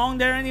same song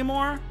there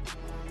anymore.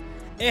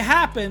 It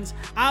happens.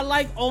 I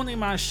like owning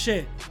my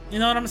shit. You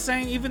know what I'm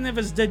saying? Even if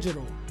it's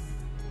digital.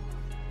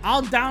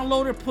 I'll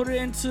download it, put it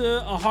into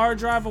a hard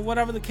drive or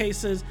whatever the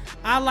case is.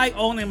 I like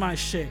owning my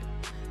shit.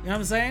 You know what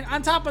I'm saying?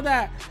 On top of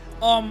that,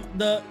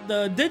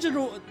 the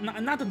digital,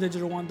 not the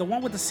digital one, the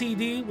one with the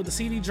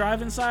CD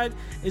drive inside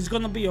is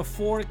gonna be a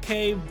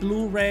 4K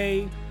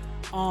Blu-ray,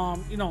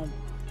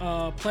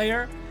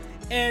 player,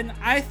 and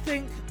I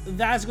think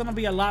that's gonna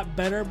be a lot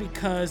better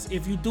because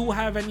if you do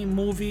have any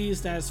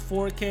movies that's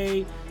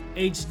 4K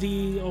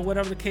HD or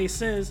whatever the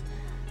case is,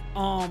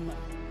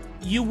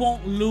 you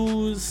won't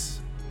lose,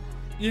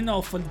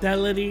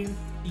 fidelity.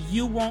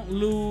 You won't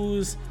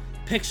lose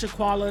picture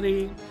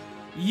quality.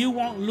 You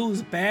won't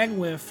lose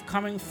bandwidth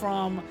coming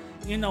from,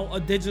 a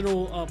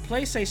digital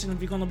PlayStation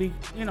if you're gonna be,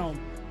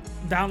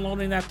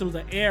 downloading that through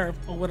the air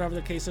or whatever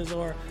the case is,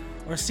 or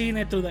seeing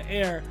it through the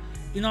air.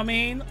 You know what I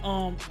mean?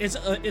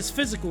 It's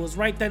physical. It's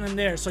right then and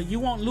there, so you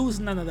won't lose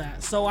none of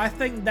that. So I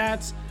think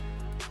that's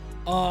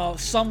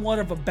somewhat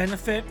of a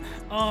benefit.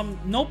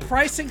 No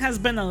pricing has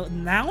been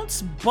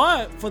announced,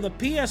 but for the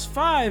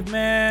PS5,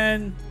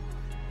 man,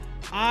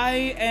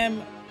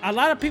 a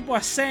lot of people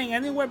are saying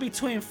anywhere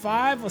between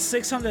 $500 or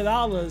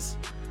 $600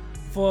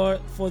 for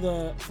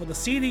the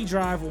CD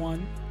drive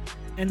one,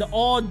 and the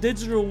all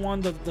digital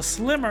one, the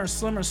slim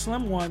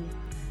one,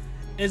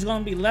 is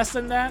going to be less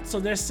than that. So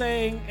they're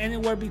saying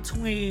anywhere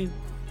between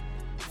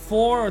 $400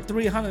 or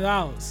 $300. You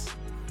know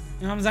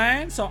what I'm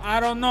saying? So I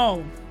don't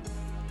know,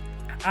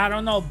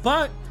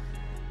 but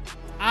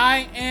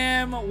I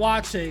am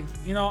watching.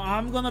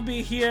 I'm gonna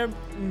be here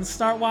and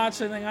start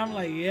watching, and I'm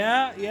like,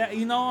 yeah.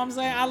 You know what I'm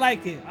saying? I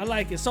like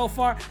it. So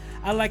far,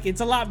 I like it.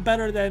 It's a lot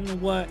better than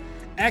what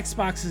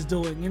Xbox is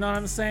doing. You know what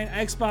I'm saying?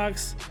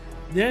 Xbox,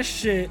 their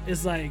shit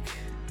is like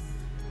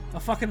a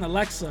fucking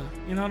Alexa.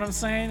 You know what I'm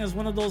saying? It's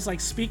one of those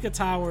like speaker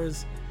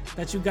towers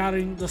that you got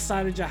in the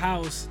side of your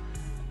house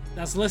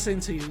that's listening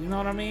to you. You know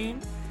what I mean?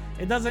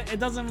 It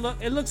doesn't look.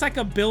 It looks like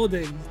a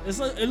building.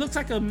 It looks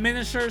like a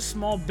miniature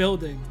small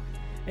building.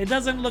 It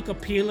doesn't look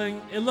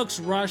appealing. It looks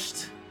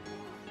rushed.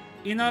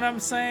 You know what I'm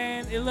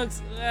saying? It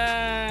looks,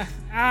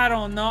 I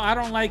don't know. I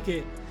don't like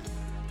it.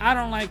 I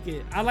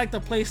like the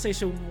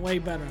PlayStation way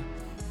better.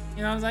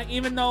 You know what I'm saying?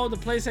 Even though the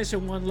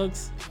PlayStation 1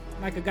 looks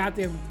like a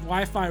goddamn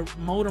Wi-Fi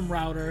modem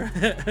router.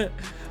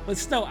 But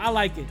still, I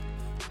like it.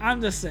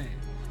 I'm just saying.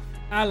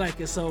 I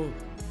like it. So,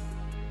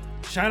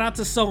 shout out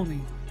to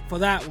Sony for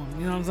that one.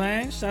 You know what I'm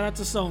saying? Shout out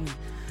to Sony.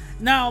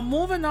 Now,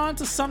 moving on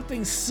to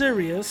something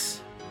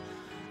serious.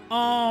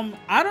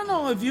 I don't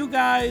know if you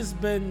guys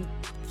been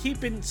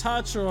keeping in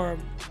touch or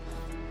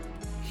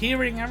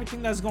hearing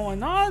everything that's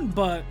going on,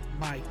 but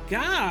my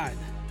God,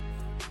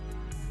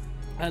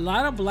 a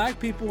lot of black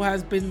people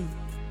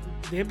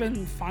they've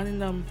been finding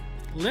them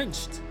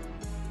lynched.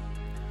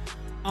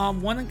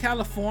 One in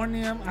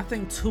California, I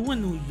think 2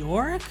 in New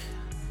York.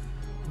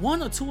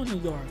 1 or 2 in New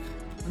York.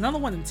 Another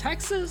one in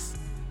Texas.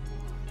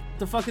 What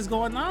the fuck is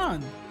going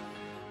on?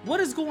 What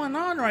is going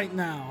on right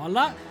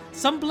now?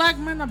 Some black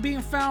men are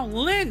being found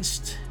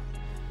lynched.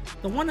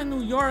 The one in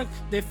New York,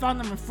 they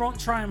found them in Front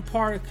Tryon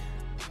Park.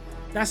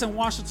 That's in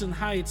Washington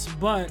Heights,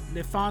 but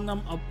they found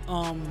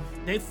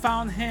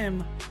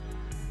him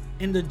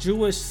in the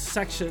Jewish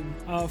section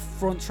of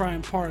Front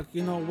Tryon Park.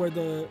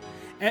 Where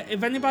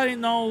if anybody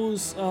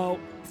knows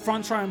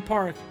Front Tryon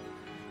Park,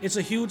 it's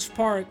a huge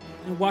park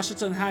in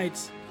Washington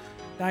Heights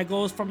that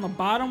goes from the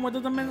bottom where the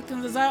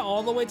Dominicans is at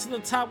all the way to the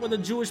top where the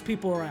Jewish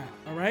people are at.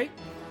 All right.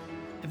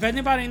 If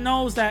anybody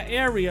knows that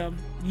area,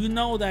 you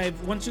know that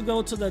once you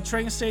go to the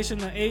train station,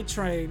 the A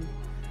train,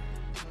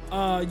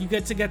 you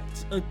get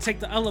to take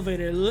the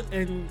elevator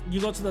and you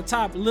go to the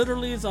top.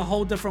 Literally, it's a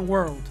whole different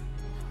world.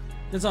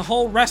 There's a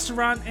whole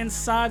restaurant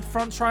inside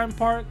Front Tryon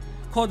Park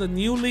called the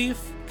New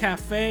Leaf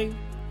Cafe.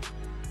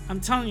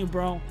 I'm telling you,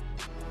 bro.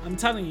 I'm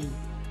telling you.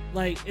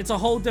 Like, it's a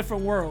whole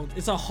different world.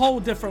 It's a whole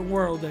different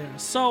world there.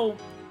 So,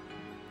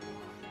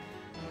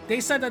 they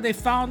said that they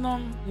found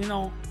them,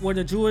 where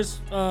the Jewish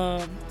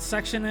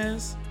section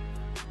is.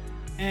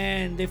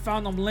 And they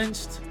found them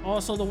lynched.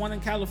 Also, the one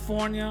in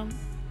California.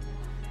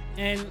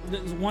 And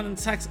there's one in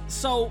Texas.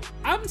 So,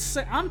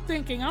 I'm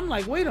thinking, I'm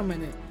like, wait a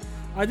minute.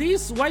 Are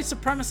these white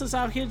supremacists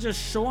out here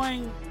just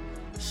showing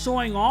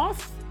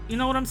off? You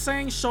know what I'm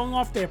saying? Showing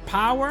off their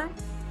power?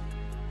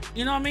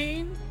 You know what I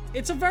mean?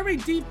 It's a very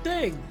deep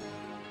thing.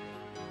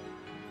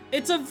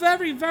 It's a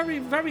very, very,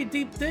 very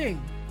deep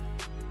thing.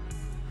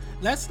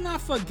 Let's not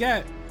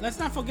forget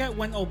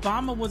when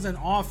Obama was in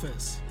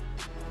office,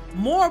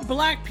 more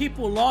black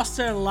people lost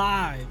their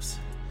lives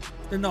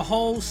than the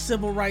whole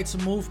civil rights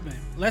movement.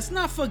 Let's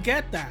not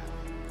forget that.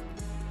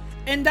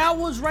 And that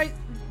was right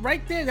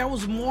there. That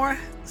was more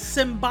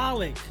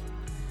symbolic.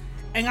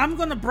 And I'm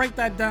going to break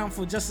that down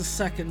for just a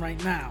second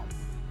right now.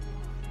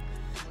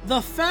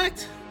 The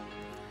fact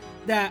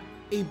that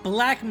a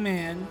black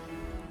man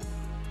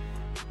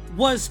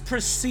was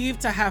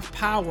perceived to have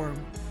power,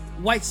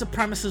 white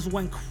supremacists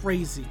went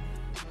crazy.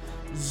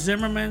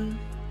 Zimmerman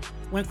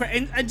went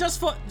crazy. And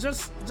just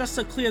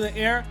to clear the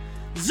air,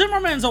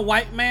 Zimmerman's a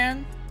white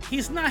man.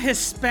 He's not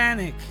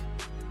Hispanic.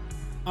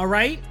 All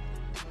right?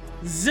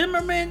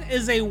 Zimmerman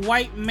is a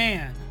white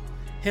man.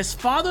 His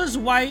father's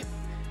white.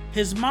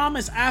 His mom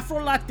is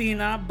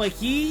Afro-Latina, but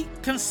he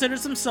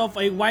considers himself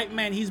a white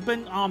man. He's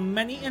been on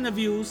many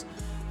interviews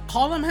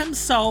calling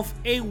himself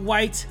a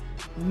white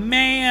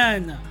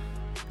man.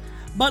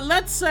 But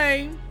let's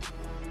say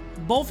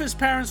both his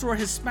parents were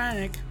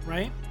Hispanic,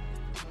 right?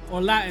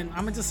 Or Latin.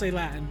 I'm gonna just say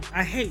Latin.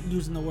 I hate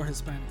using the word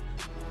Hispanic.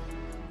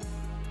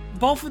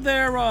 Both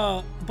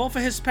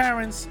of his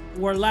parents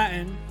were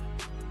Latin,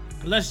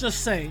 let's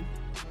just say.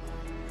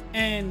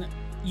 And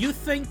you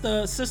think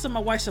the system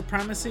of white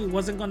supremacy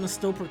wasn't gonna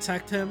still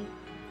protect him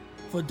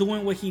for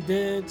doing what he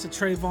did to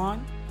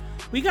Trayvon?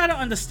 We gotta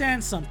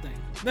understand something.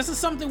 This is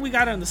something we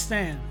gotta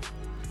understand.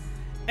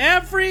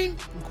 Every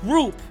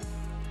group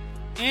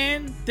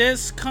in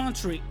this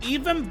country,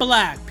 even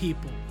black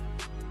people,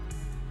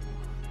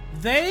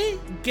 they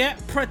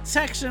get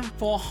protection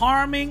for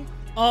harming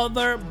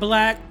other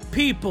black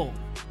people.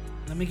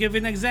 Let me give you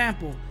an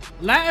example.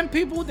 Latin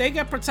people, they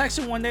get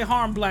protection when they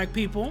harm black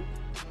people.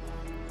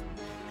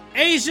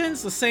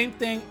 Asians, the same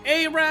thing.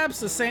 Arabs,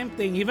 the same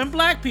thing. Even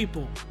black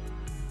people.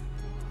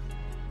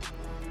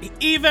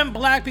 Even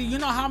black people. You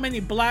know how many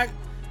black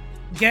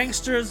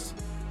gangsters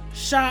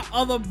shot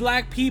other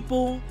black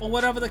people or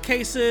whatever the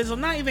case is, or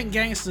not even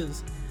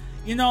gangsters.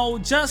 You know,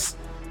 just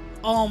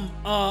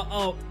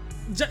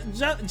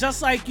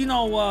just like, you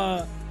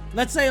know,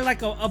 let's say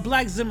like a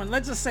black Zimmerman.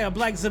 Let's just say a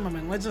black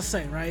Zimmerman. Let's just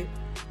say, right?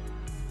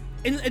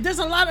 And there's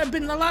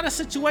been a lot of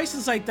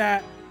situations like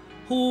that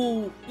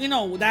who, you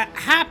know, that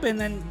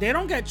happen and they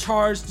don't get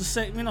charged the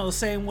same, you know, the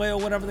same way or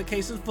whatever the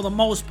case is for the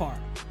most part.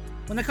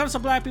 When it comes to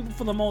black people,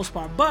 for the most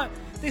part, but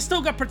they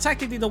still get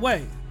protected either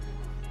way.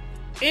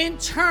 In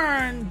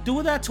turn,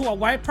 do that to a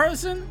white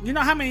person. You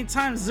know how many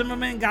times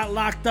Zimmerman got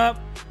locked up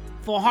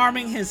for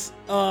harming his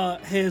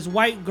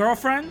white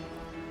girlfriend?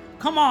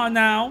 Come on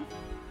now.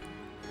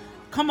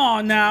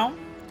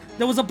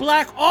 There was a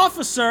black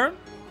officer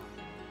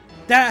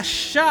that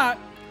shot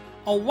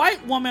a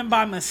white woman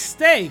by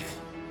mistake,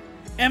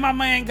 and my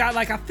man got,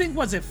 like, I think,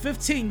 was it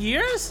 15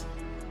 years?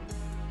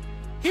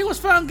 He was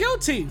found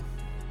guilty.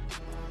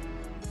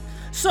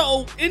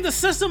 So in the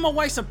system of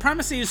white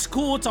supremacy, it's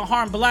cool to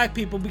harm black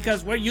people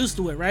because we're used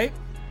to it, right?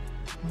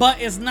 But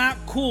it's not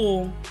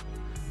cool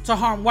to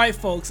harm white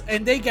folks,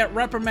 and they get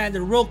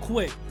reprimanded real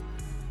quick.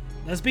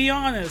 Let's be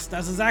honest.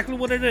 That's exactly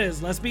what it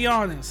is. Let's be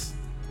honest. You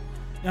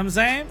know what I'm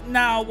saying?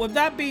 Now, with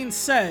that being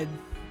said,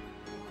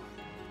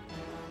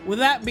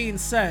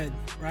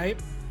 right?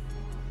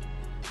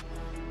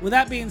 With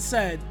that being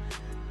said,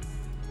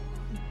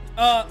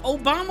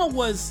 Obama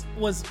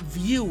was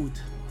viewed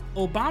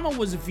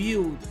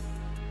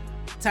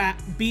to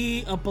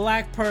be a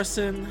black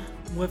person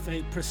with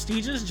a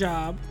prestigious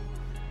job,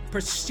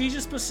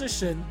 prestigious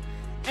position,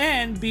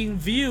 and being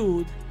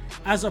viewed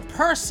as a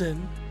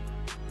person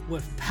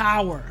with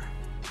power.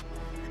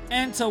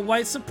 And to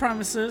white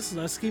supremacists,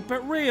 let's keep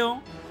it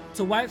real,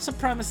 to white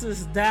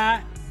supremacists,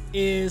 that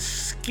is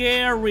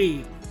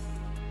scary.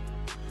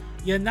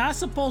 You're not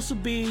supposed to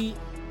be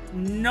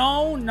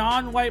no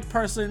non-white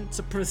person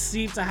to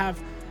perceive to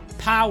have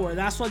power.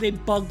 That's why they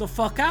bugged the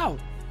fuck out.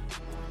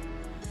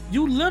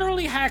 You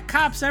literally had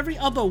cops every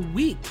other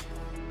week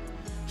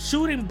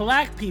shooting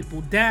black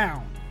people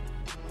down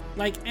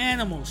like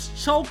animals,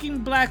 choking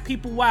black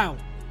people out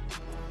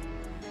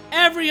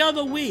every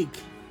other week.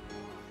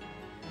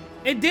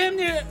 It damn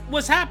near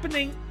was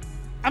happening.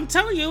 I'm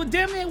telling you, it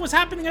damn near was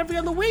happening every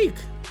other week.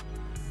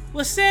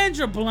 With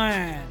Sandra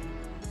Bland,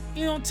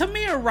 you know,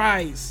 Tamir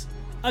Rice,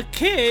 a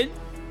kid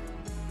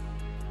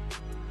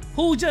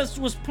who just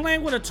was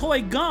playing with a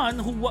toy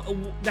gun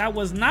that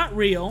was not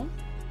real.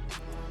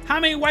 How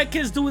many white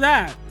kids do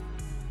that?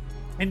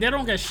 And they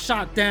don't get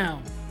shot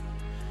down.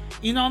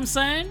 You know what I'm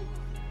saying?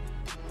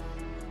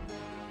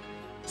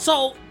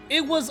 So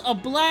it was a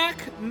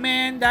black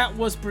man that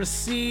was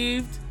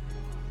perceived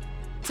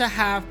to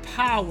have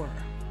power.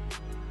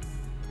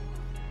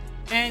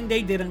 And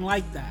they didn't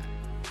like that.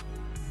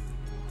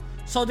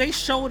 So they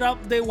showed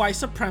up their white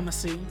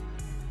supremacy.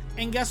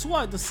 And guess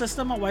what? The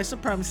system of white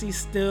supremacy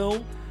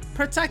still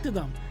protected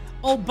them.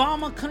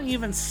 Obama couldn't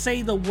even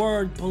say the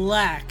word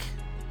black.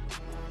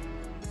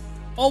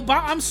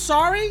 I'm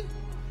sorry,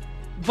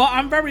 but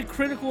I'm very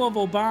critical of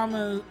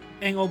Obama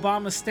and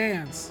Obama's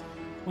stance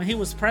when he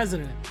was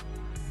president.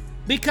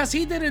 Because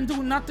he didn't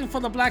do nothing for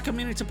the black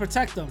community to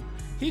protect them.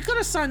 He could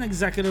have signed an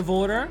executive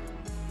order.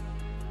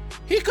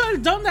 He could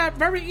have done that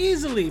very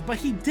easily, but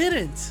he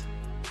didn't.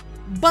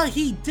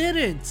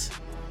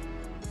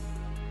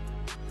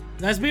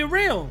 Let's be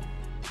real.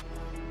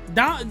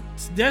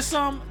 There's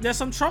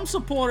some Trump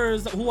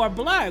supporters who are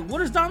black.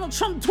 What is Donald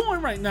Trump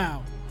doing right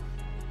now?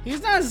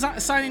 He's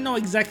not signing no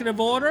executive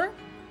order.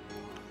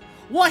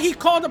 What he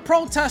called the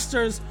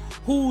protesters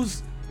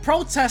who's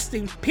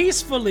protesting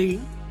peacefully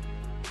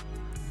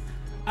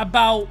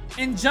about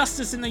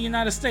injustice in the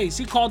United States.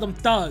 He called them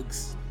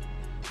thugs.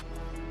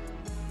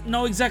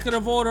 No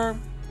executive order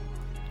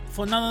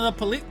for none of the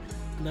police.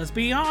 Let's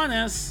be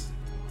honest.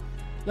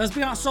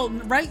 So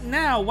right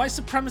now, white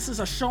supremacists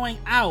are showing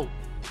out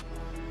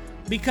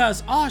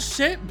because, oh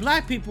shit,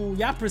 black people,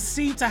 y'all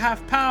perceive to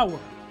have power.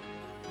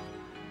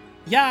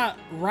 y'all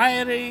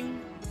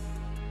rioting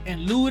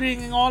and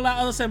looting and all that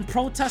other stuff and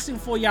protesting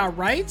for y'all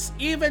rights,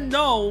 even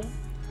though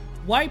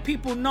white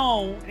people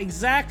know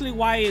exactly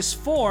why it's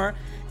for,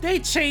 they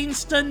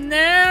change the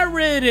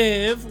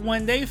narrative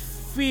when they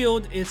feel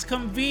it's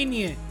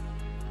convenient.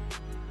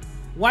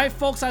 White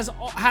folks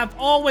have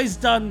always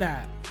done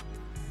that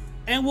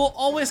and will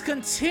always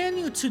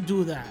continue to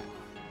do that.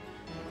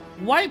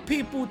 White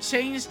people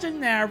change the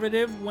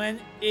narrative when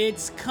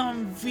it's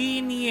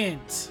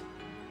convenient.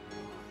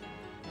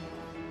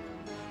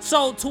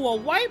 So to a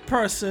white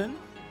person,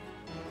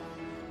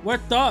 we're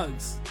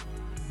thugs.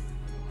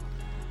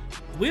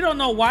 We don't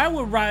know why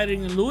we're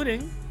rioting and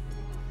looting. You know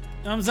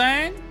what I'm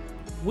saying?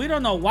 We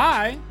don't know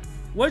why.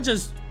 We're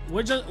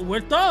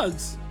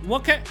thugs.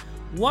 What can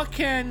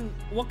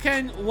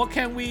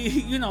we,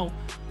 you know,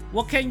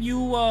 what can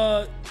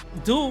you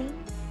do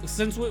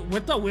since we're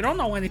thugs? We don't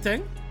know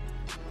anything.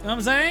 You know what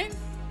I'm saying?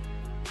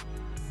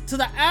 To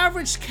the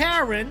average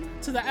Karen,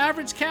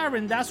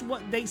 that's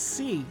what they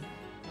see.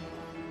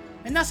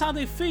 And that's how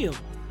they feel.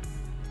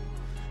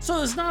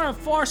 So it's not a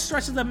far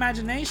stretch of the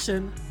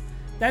imagination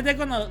that they're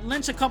gonna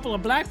lynch a couple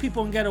of black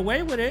people and get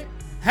away with it.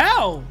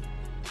 Hell,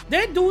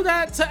 they do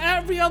that to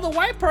every other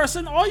white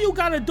person. All you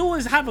gotta do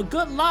is have a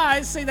good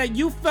lie, say that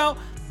you felt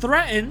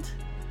threatened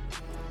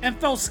and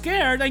felt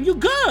scared, and you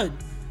good.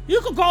 You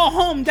could go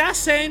home that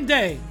same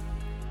day.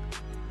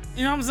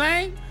 You know what I'm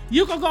saying?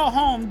 You could go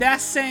home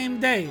that same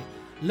day.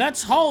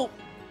 Let's hope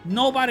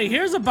nobody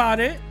hears about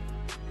it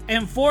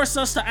and force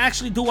us to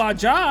actually do our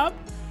job.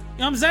 You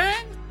know what I'm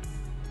saying?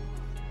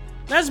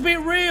 Let's be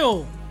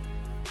real.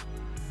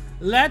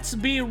 Let's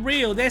be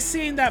real. They're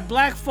seeing that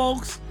black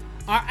folks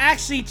are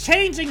actually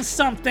changing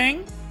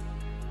something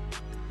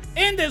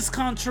in this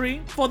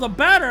country for the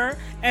better,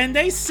 and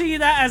they see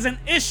that as an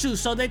issue,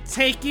 so they're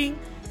taking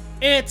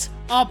it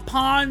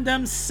upon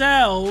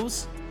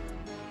themselves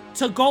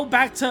to go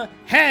back to,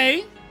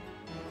 hey,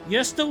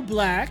 you're still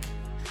black,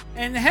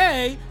 and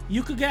hey,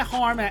 you could get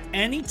harmed at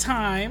any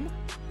time.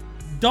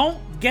 Don't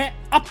get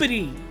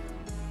uppity.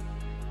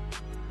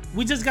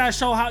 We just gotta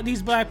show how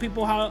these black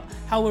people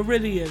how it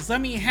really is.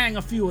 Let me hang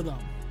a few of them.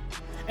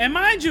 And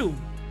mind you,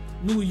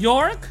 New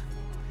York,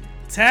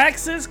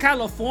 Texas,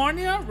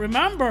 California,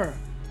 remember,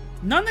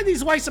 none of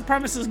these white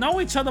supremacists know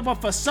each other, but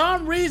for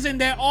some reason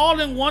they're all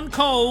in one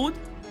code,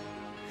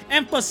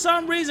 and for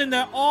some reason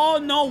they all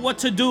know what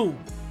to do.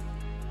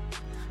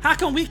 How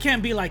come we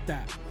can't be like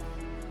that?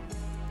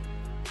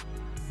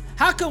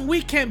 How come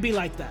we can't be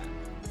like that?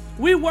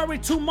 We worry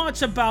too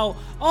much about,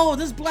 oh,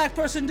 this black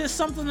person did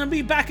something to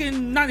me back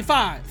in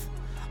 95.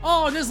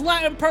 Oh, this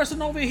Latin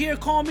person over here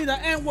called me the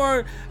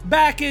N-word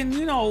back in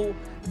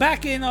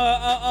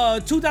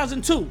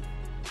 2002. You know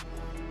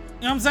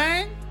what I'm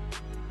saying?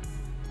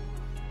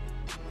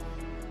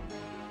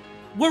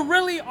 We're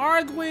really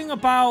arguing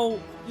about,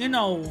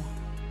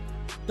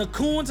 the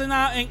coons in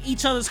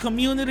each other's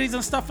communities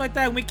and stuff like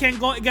that. And we can't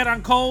go get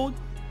on code.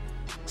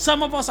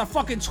 Some of us are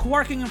fucking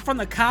twerking in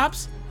front of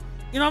cops.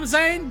 You know what I'm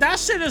saying? That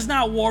shit is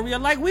not warrior.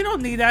 Like, we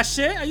don't need that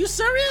shit. Are you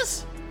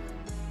serious?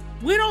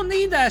 We don't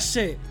need that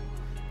shit.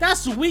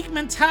 That's weak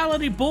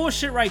mentality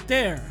bullshit right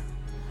there.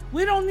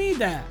 We don't need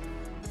that.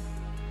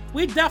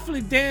 We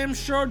definitely damn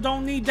sure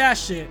don't need that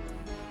shit.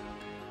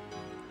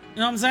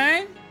 You know what I'm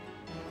saying?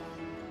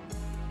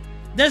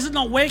 There's an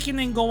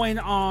awakening going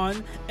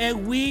on,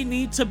 and we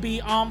need to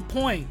be on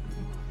point.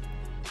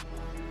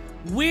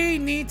 We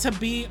need to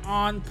be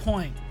on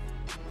point.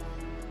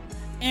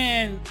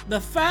 And the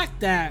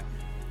fact that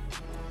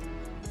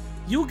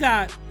you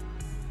got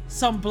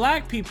some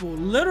black people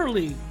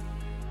literally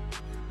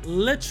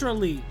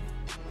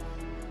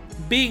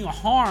being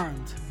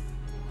harmed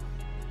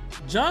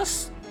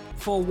just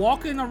for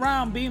walking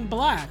around being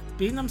black,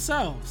 being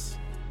themselves,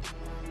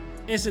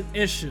 is an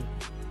issue.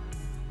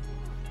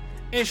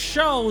 It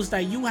shows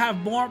that you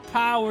have more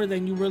power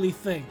than you really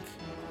think.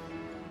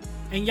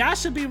 And y'all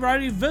should be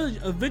very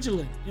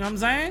vigilant. You know what I'm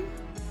saying?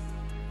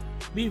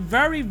 Be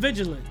very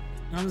vigilant.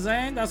 You know what I'm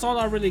saying? That's all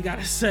I really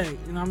gotta say.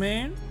 You know what I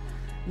mean?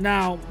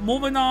 Now,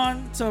 moving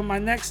on to my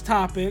next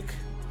topic.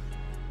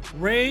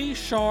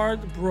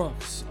 Rayshard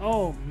Brooks.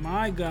 Oh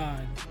my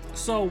God.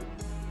 So,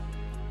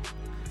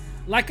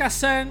 like I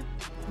said,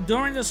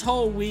 during this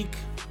whole week,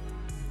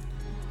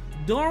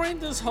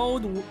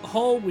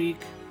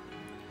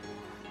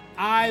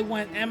 I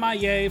went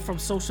MIA from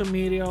social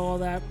media, all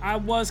that. I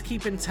was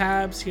keeping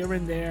tabs here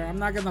and there. I'm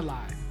not gonna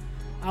lie.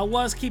 I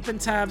was keeping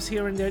tabs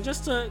here and there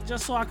just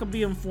so I could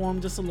be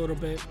informed just a little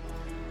bit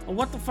of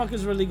what the fuck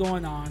is really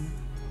going on.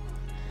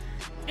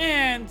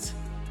 And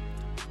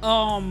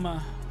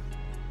on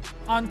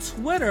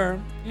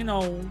Twitter,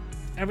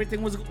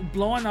 everything was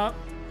blowing up.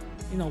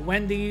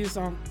 Wendy's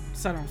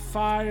set on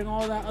fire and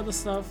all that other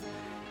stuff.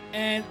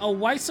 And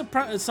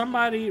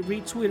somebody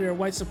retweeted a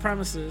white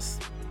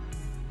supremacist.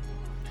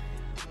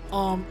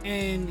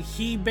 And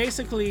he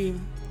basically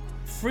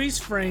freeze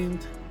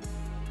framed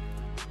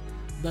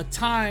the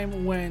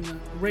time when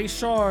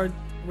Rayshard,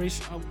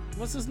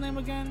 what's his name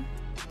again?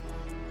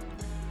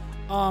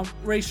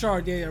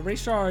 Rayshard, yeah.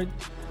 Rayshard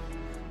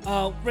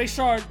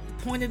Rayshard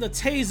pointed a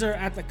taser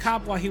at the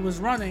cop while he was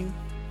running.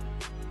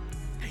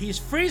 He's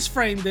freeze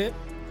framed it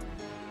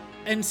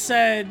and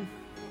said,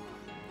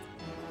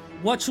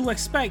 "What you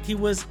expect?" He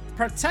was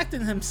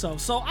protecting himself.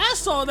 So I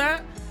saw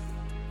that.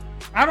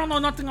 I don't know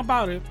nothing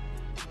about it.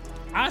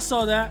 I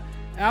saw that.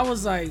 I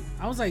was like,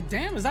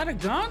 damn, is that a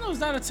gun or is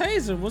that a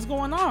taser? What's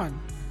going on?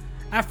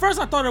 At first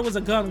I thought it was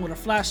a gun with a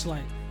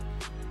flashlight.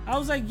 I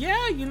was like,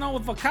 yeah, you know,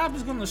 if a cop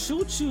is gonna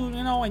shoot you,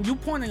 you know, and you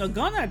pointing a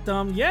gun at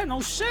them, yeah,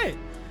 no shit. You know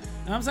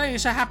what I'm saying?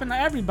 It should happen to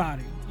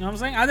everybody. You know what I'm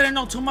saying? I didn't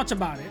know too much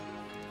about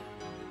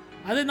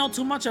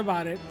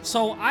it.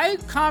 So I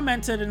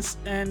commented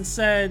and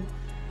said,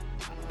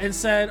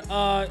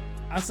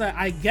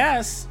 I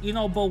guess, you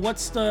know, but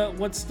what's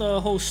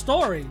the whole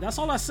story? That's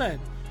all I said.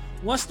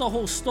 What's the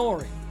whole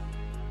story?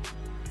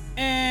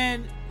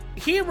 And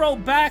he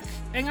wrote back,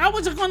 and I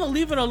wasn't gonna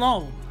leave it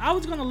alone. I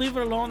was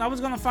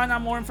gonna find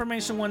out more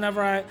information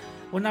whenever I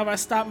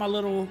stop my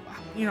little,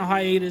 you know,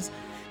 hiatus.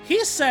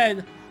 He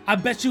said, "I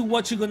bet you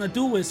what you're gonna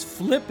do is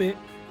flip it."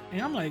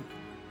 And I'm like,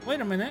 wait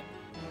a minute.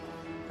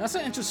 That's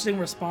an interesting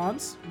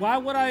response. Why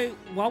would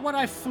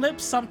I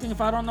flip something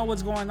if I don't know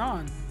what's going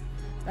on?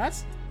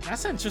 That's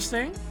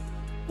interesting.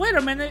 Wait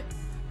a minute.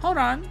 Hold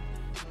on,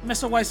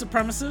 Mr. White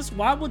Supremacist.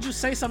 Why would you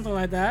say something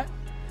like that?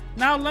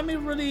 Now let me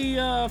really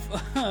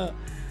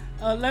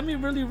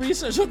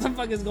research what the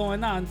fuck is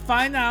going on.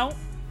 Find out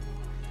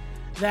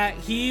that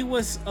he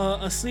was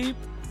asleep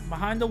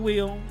behind the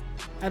wheel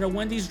at a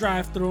Wendy's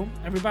drive-thru.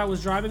 Everybody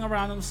was driving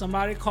around him.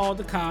 Somebody called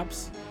the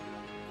cops.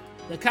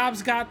 The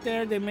cops got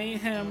there. They made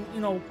him,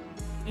 you know,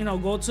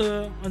 go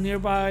to a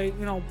nearby,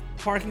 you know,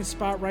 parking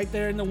spot right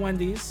there in the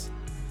Wendy's.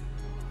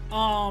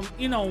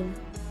 You know,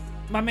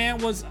 my man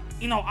was,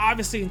 you know,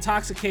 obviously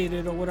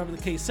intoxicated or whatever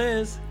the case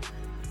is.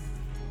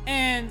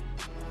 And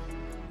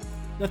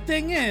the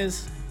thing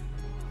is,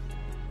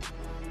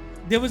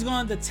 they was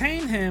gonna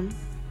detain him,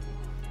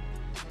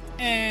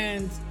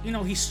 and you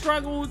know, he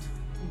struggled,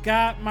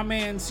 got my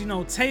man's, you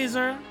know,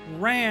 taser,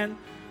 ran,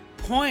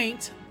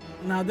 point.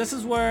 Now this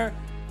is where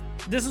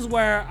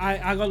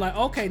I go like,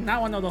 okay,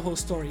 now I know the whole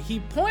story.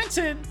 He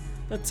pointed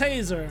the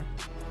taser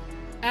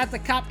at the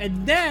cop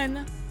and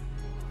then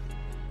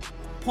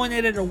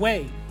pointed it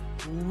away.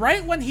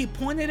 Right when he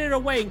pointed it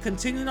away and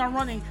continued on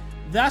running,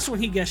 that's when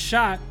he gets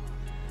shot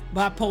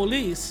by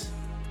police.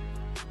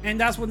 And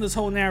that's when this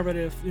whole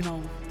narrative, you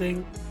know,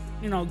 thing,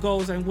 you know,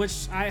 goes, and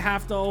which I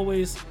have to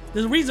always,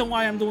 the reason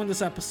why I'm doing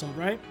this episode,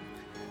 right?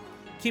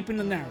 Keeping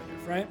the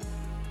narrative, right?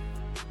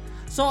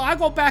 So I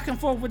go back and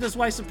forth with this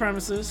white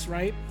supremacist,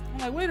 right? I'm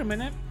like, wait a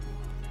minute.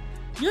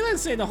 You didn't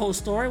say the whole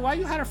story. Why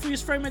you had to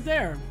freeze frame it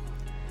there?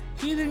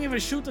 He didn't even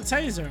shoot the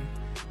taser.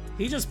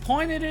 He just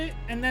pointed it,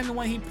 and then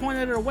when he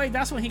pointed it away,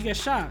 that's when he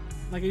gets shot.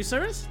 Like, are you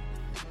serious?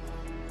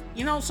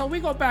 You know, so we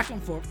go back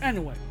and forth.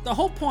 Anyway, the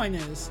whole point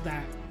is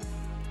that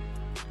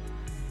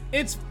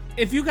it's,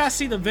 if you guys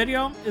see the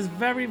video, it's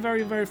very,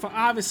 very, very fun.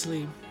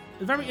 Obviously,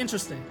 it's very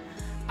interesting.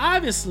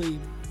 Obviously,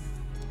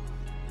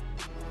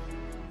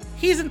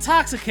 he's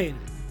intoxicated.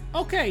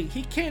 Okay,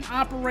 he can't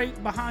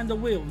operate behind the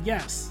wheel.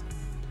 Yes.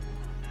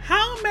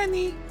 How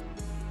many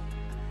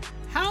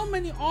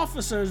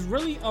officers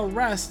really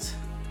arrest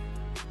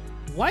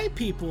white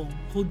people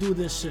who do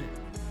this shit?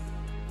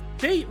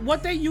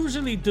 What they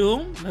usually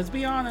do, let's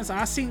be honest,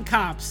 I've seen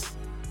cops.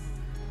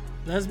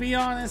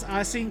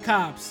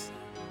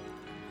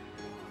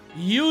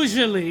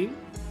 Usually,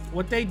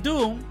 what they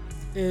do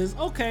is,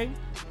 okay,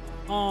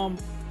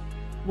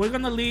 we're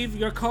gonna leave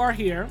your car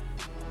here.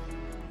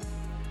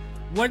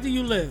 Where do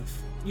you live?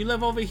 You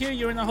live over here,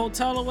 you're in a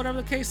hotel or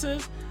whatever the case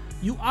is.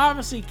 You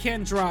obviously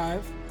can't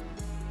drive.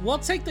 We'll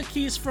take the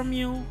keys from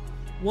you.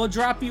 We'll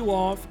drop you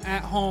off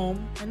at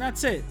home, and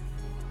that's it.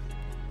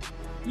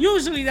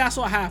 Usually that's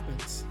what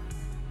happens.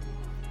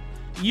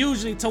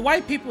 Usually to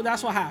white people,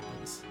 that's what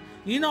happens.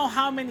 You know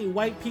how many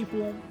white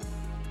people,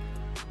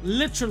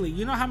 literally,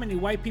 you know how many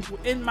white people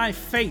in my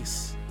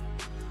face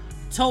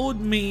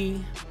told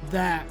me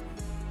that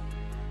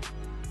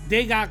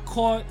they got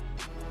caught,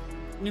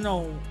 you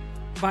know,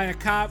 by a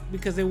cop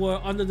because they were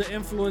under the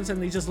influence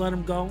and they just let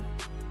them go.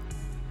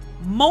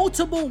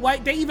 Multiple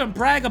white, they even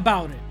brag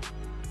about it.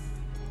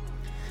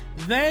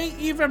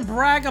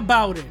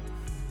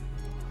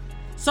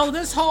 So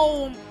this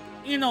whole,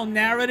 you know,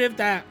 narrative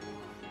that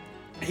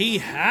he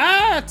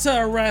had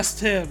to arrest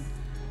him,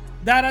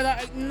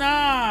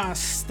 nah,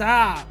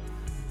 stop.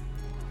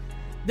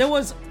 There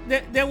was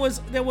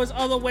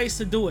other ways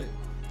to do it.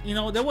 You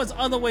know, there was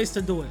other ways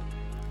to do it.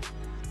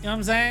 You know what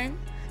I'm saying?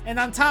 And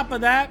on top of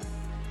that,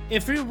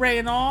 if he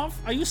ran off,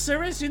 are you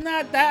serious? You're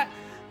not that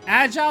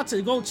agile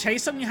to go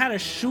chase him? You had to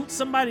shoot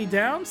somebody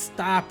down?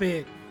 Stop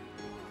it.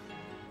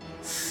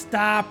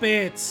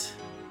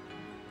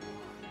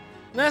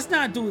 Let's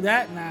not do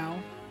that now.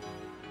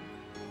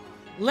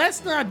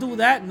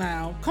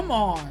 Come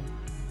on.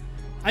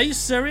 Are you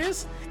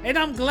serious? And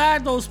I'm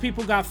glad those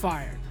people got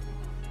fired.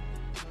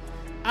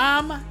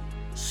 I'm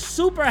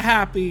super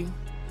happy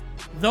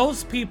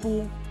those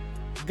people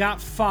got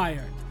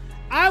fired.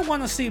 I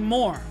want to see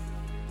more.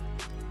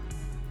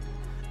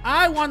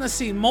 I want to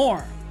see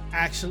more,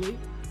 actually.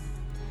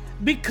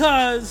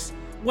 Because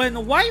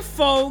when white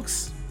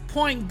folks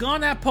point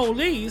gun at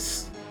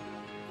police,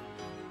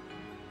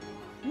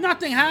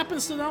 nothing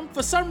happens to them.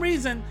 For some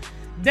reason,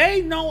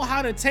 they know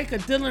how to take a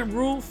Dylan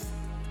Roof,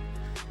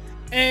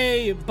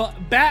 a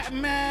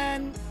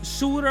Batman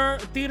shooter,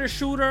 theater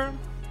shooter,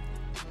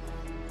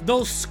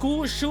 those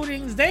school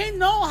shootings. They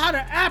know how to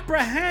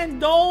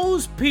apprehend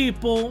those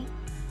people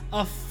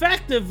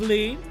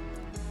effectively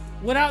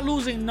without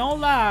losing no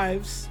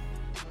lives.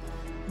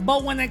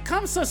 But when it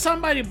comes to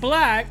somebody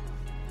black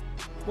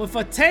with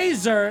a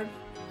taser,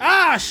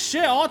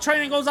 shit, all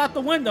training goes out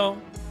the window. You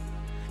know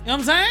what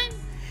I'm saying?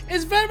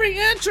 It's very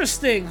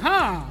interesting,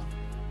 huh?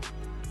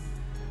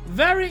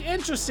 Very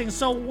interesting.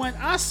 So when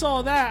I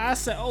saw that, I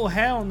said, oh,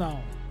 hell no.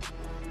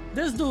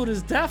 This dude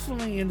is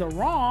definitely in the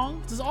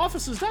wrong. This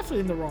officer's definitely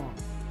in the wrong.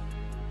 You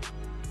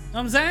know what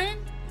I'm saying?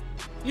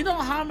 You know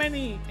how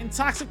many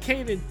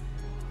intoxicated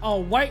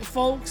white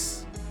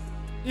folks,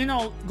 you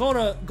know, go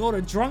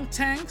to drunk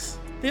tanks?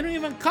 They don't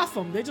even cuff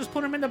them. They just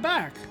put them in the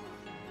back.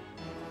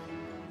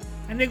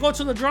 And they go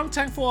to the drunk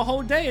tank for a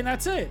whole day and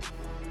that's it.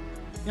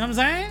 You know what I'm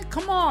saying?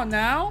 Come on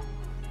now.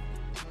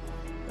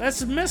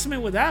 Let's miss me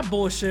with that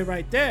bullshit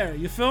right there.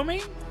 You feel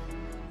me?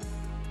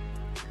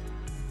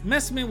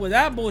 Miss me with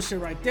that bullshit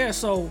right there.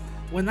 So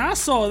when I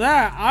saw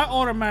that, I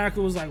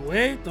automatically was like,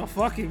 wait the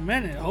fucking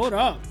minute. Hold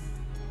up.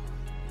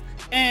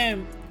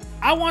 And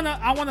I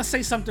wanna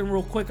say something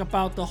real quick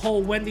about the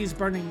whole Wendy's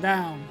burning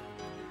down.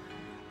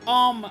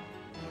 I'm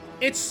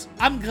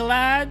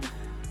glad,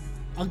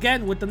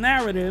 again, with the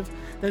narrative.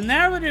 The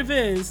narrative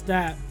is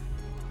that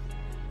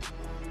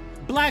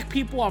black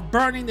people are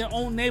burning their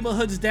own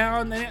neighborhoods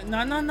down. No.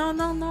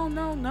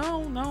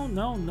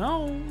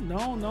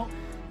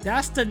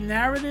 That's the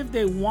narrative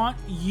they want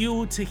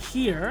you to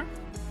hear.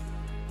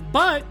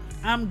 But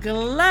I'm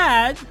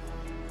glad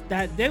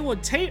that they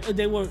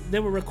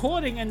were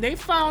recording and they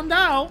found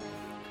out,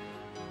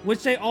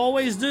 which we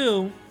always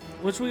do,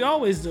 which we've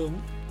always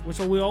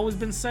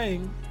been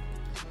saying.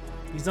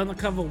 These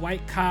undercover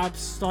white cops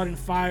starting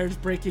fires,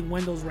 breaking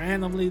windows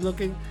randomly,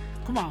 looking.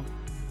 Come on.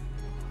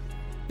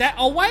 That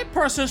a white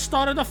person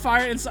started a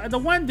fire inside the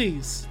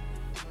Wendy's.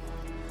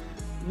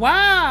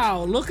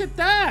 Wow, look at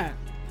that.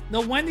 The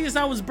Wendy's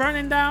that was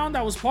burning down,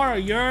 that was part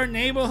of your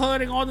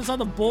neighborhood and all this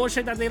other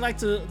bullshit that they like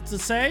to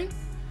say.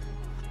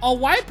 A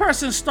white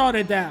person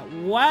started that.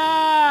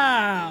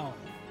 Wow.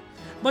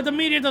 But the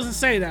media doesn't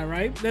say that,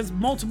 right? There's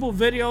multiple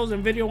videos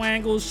and video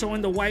angles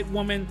showing the white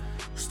woman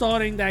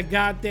starting that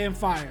goddamn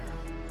fire.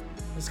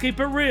 Let's keep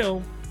it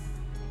real.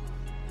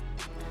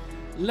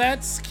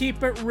 Let's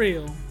keep it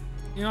real.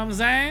 You know what I'm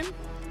saying?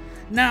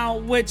 Now,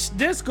 which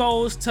this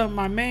goes to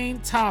my main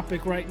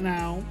topic right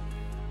now.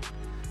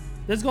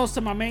 The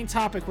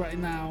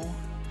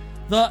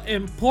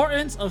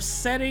importance of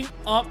setting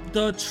up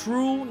the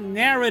true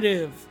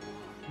narrative.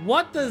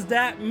 What does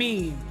that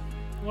mean?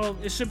 Well,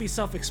 it should be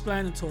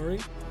self-explanatory.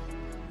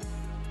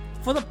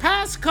 For the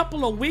past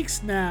couple of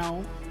weeks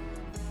now,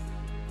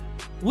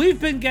 we've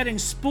been getting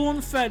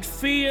spoon-fed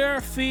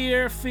fear.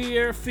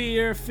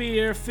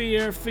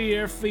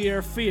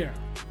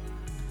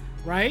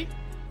 Right?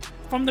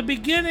 From the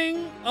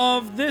beginning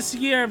of this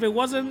year, if it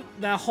wasn't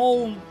that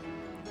whole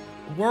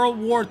World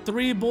War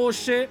III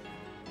bullshit,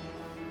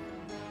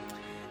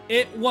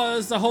 it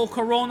was the whole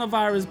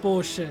coronavirus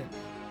bullshit.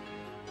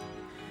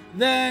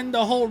 Then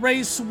the whole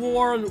race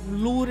war,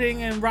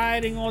 looting and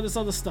rioting, all this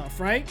other stuff,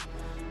 right?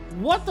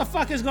 What the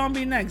fuck is gonna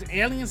be next?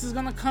 Aliens is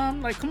gonna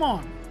come? Like, come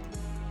on.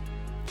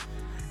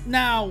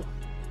 Now,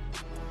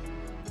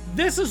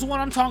 this is what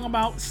I'm talking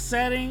about,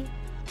 setting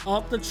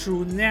up the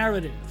true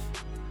narrative.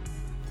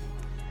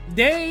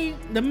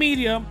 The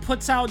media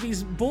puts out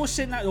these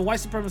bullshit, the white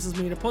supremacist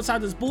media puts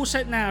out these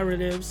bullshit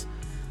narratives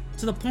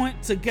to the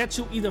point to get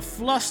you either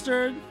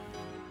flustered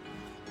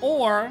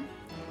or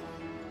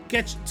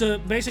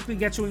basically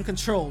get you in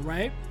control,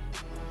 right?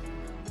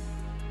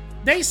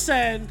 They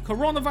said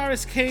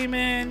coronavirus came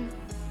in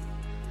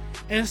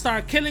and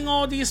started killing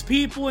all these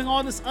people and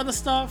all this other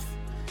stuff.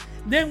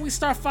 Then we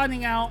start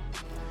finding out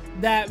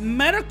that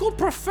medical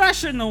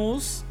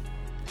professionals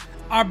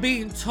are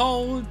being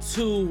told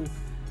to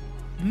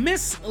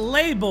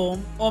mislabel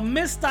or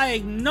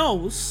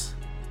misdiagnose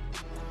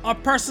a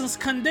person's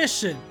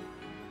condition,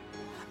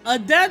 a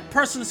dead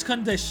person's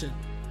condition,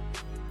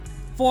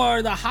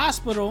 for the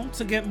hospital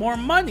to get more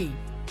money.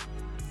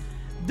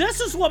 This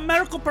is what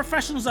medical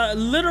professionals are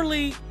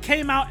literally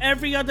came out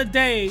every other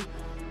day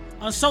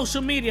on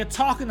social media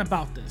talking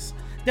about this.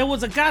 There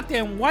was a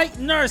goddamn white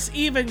nurse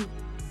even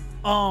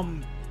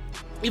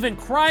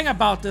crying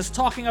about this,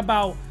 talking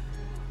about,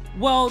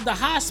 well, the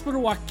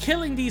hospital are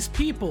killing these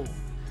people.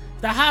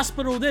 The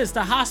hospital this,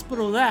 the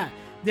hospital that.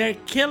 They're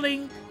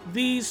killing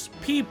these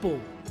people.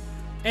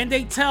 And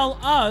they tell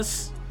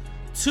us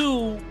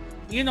to,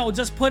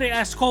 just put it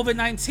as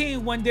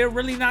COVID-19 when they're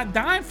really not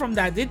dying from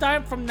that. They're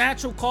dying from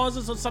natural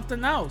causes or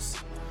something else.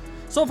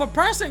 So if a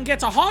person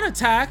gets a heart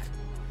attack, you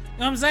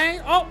know what I'm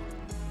saying? Oh,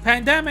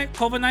 pandemic,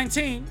 COVID-19,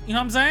 you know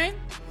what I'm saying?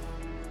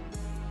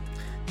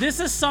 This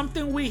is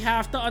something we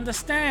have to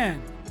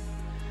understand.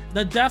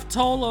 The death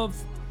toll of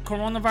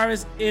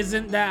coronavirus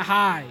isn't that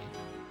high.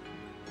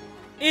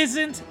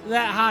 Isn't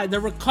that high. The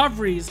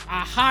recoveries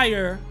are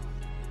higher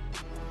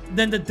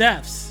than the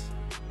deaths.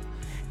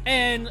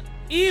 And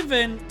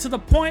even to the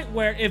point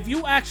where if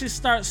you actually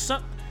start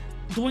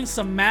doing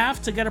some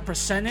math to get a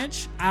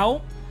percentage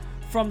out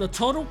from the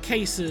total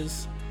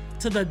cases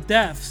to the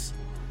deaths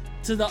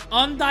to the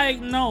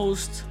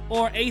undiagnosed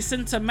or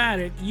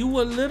asymptomatic, you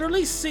will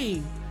literally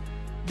see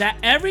that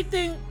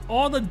everything,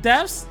 all the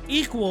deaths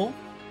equal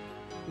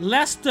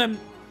less than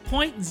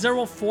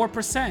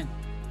 0.04%.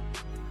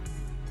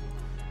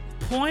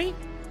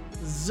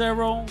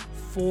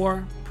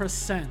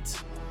 0.04%,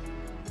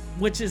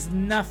 which is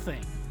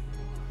nothing.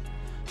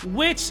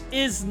 Which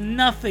is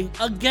nothing.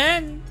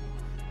 Again,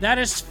 that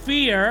is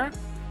fear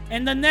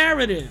and the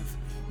narrative.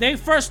 They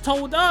first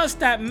told us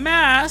that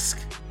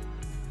masks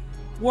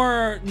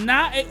were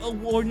not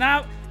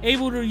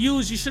able to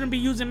use. You shouldn't be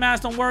using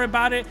masks. Don't worry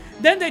about it.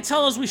 Then they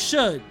tell us we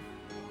should.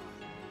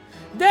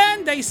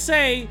 Then they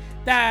say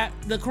that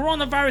the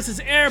coronavirus is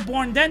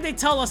airborne. Then they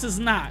tell us it's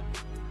not.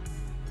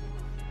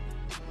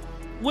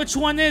 Which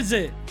one is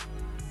it?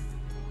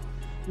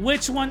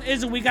 Which one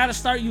is it? We got to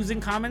start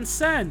using common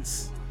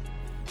sense.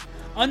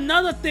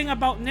 Another thing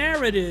about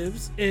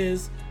narratives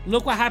is,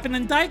 look what happened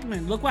in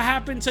Dykeman. Look what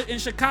happened in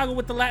Chicago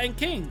with the Latin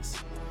Kings.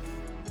 You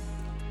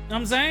know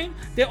what I'm saying?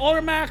 They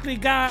automatically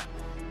got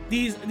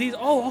these,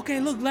 oh, okay,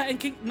 look, Latin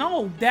King.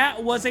 No,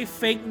 that was a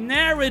fake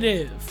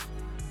narrative.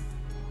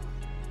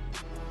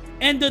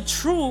 And the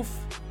truth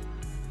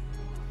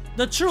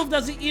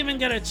doesn't even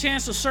get a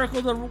chance to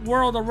circle the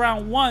world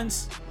around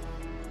once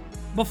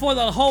before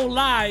the whole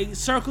lie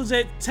circles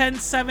it 10,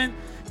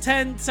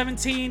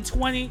 17,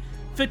 20,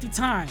 50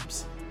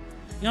 times.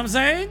 You know what I'm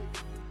saying?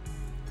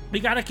 We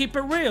gotta keep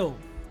it real.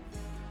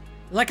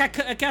 Like I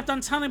kept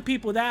on telling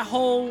people, that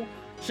whole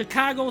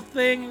Chicago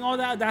thing and all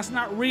that, that's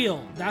not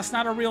real. That's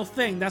not a real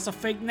thing. That's a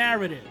fake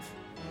narrative.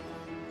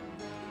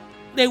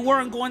 They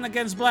weren't going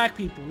against black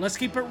people. Let's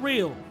keep it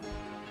real.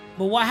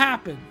 But what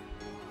happened?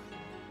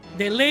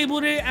 They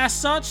labeled it as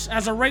such,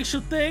 as a racial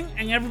thing,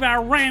 and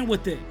everybody ran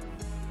with it.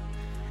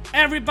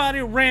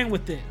 Everybody ran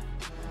with it.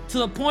 To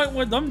the point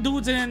where them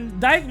dudes in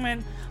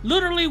Dykeman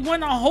literally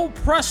went on a whole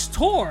press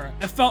tour,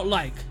 it felt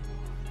like.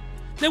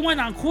 They went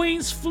on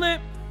Queen's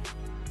Flip.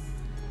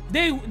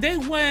 They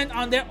went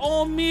on their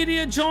own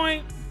media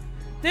joint.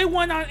 They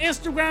went on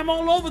Instagram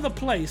all over the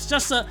place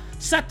just to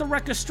set the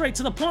record straight,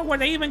 to the point where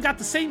they even got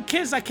the same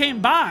kids that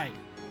came by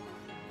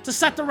to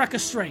set the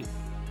record straight.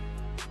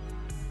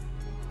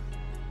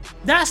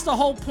 That's the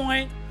whole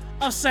point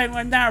of saying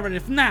a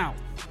narrative. Now,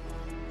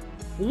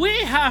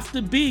 we have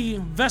to be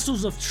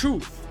vessels of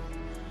truth.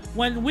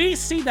 When we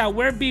see that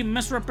we're being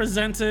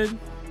misrepresented,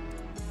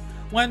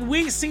 when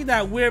we see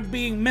that we're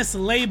being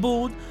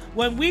mislabeled,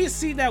 when we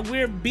see that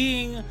we're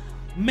being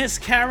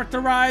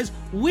mischaracterized,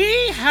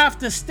 we have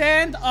to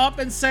stand up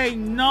and say,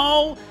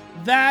 no,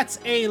 that's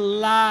a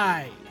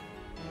lie.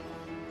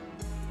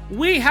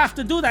 We have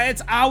to do that.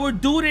 It's our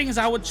duty, it's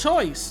our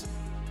choice.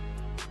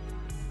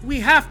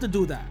 We have to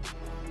do that.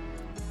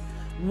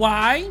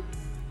 Why?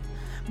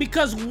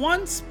 Because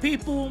once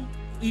people,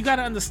 you got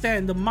to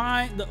understand, the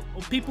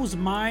people's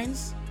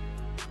minds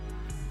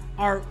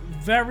are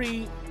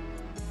very,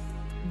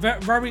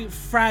 very, very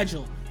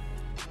fragile.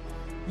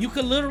 You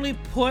could literally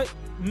put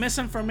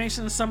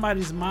misinformation in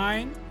somebody's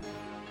mind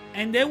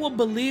and they will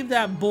believe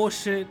that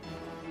bullshit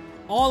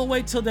all the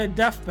way to their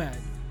deathbed,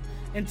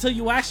 until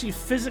you actually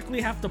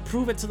physically have to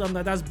prove it to them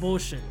that that's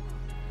bullshit.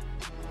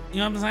 You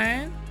know what I'm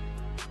saying?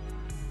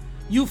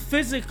 You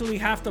physically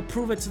have to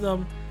prove it to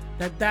them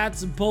that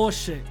that's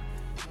bullshit.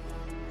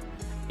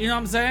 You know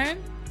what I'm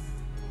saying?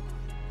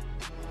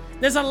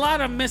 There's a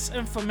lot of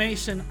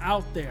misinformation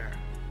out there.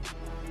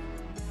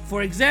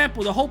 For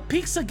example, the whole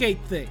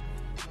Pizzagate thing.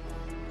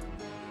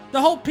 The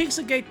whole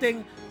Pizzagate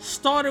thing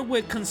started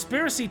with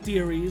conspiracy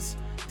theorists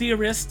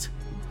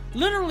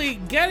literally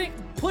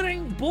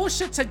putting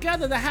bullshit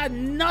together that had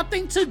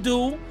nothing to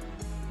do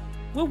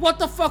with what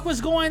the fuck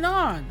was going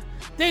on.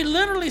 They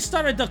literally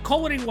started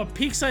decoding what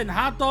pizza and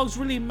hot dogs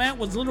really meant,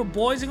 was little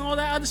boys and all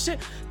that other shit,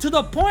 to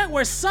the point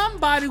where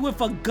somebody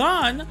with a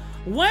gun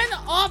went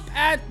up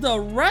at the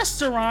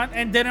restaurant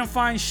and didn't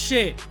find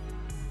shit.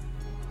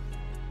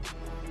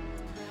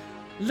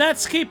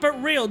 Let's keep it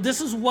real.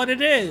 This is what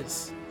it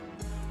is.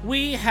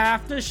 We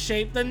have to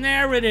shape the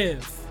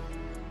narrative.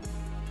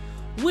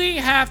 We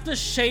have to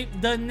shape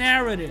the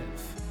narrative.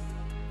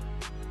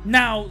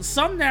 Now,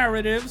 some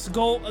narratives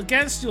go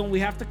against you and we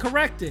have to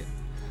correct it.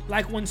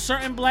 Like when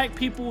certain black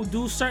people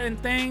do certain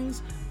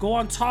things, go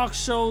on talk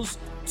shows,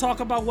 talk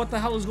about what the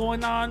hell is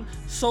going on,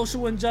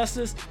 social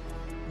injustice,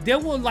 they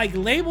will like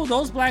label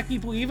those black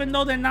people, even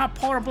though they're not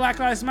part of Black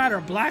Lives Matter,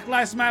 Black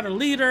Lives Matter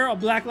leader or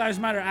Black Lives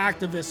Matter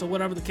activist or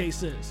whatever the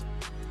case is.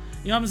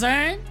 You know what I'm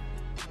saying?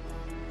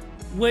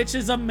 Which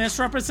is a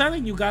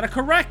misrepresenting. You gotta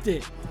correct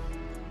it.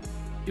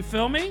 You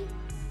feel me?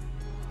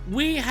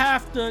 We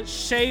have to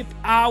shape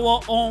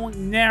our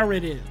own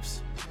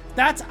narratives.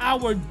 That's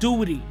our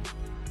duty.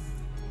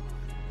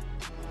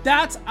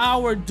 That's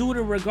our duty,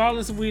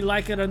 regardless if we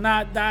like it or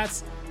not.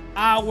 That's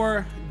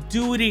our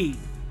duty.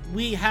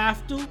 We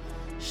have to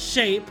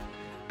shape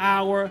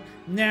our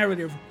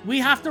narrative. We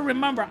have to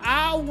remember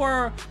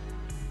our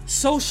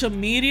social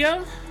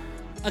media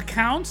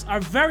accounts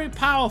are very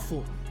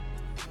powerful.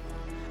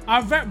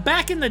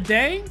 Back in the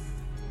day,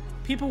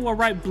 people would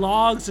write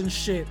blogs and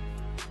shit.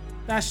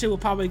 That shit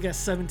would probably get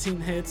 17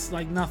 hits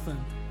like nothing.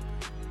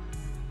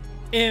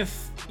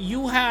 If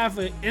you have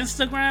an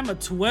Instagram, a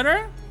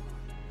Twitter,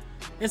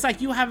 it's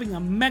like you having a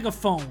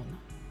megaphone,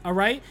 all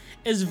right?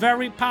 It's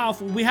very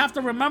powerful. We have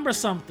to remember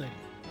something.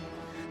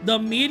 The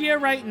media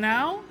right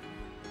now,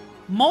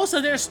 most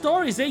of their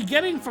stories they're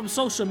getting from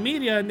social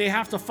media and they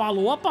have to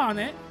follow up on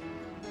it.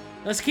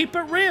 Let's keep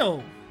it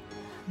real.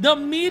 The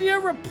media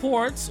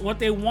reports what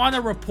they want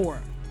to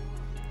report.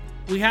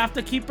 We have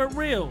to keep it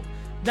real.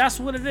 That's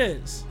what it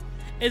is.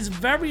 It's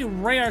very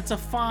rare to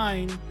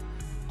find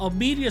a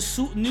media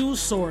news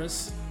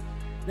source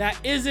that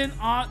isn't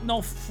on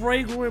no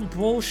fragrant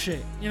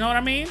bullshit. You know what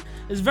I mean?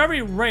 It's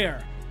very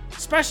rare.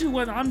 Especially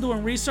when I'm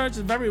doing research, it's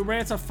very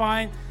rare to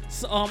find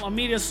a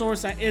media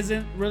source that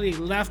isn't really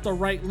left or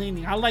right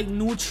leaning. I like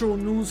neutral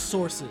news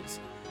sources.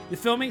 You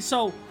feel me?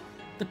 So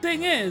the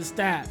thing is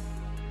that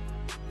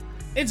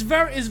it's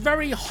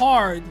very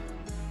hard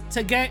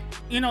to get,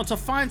 to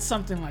find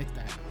something like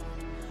that.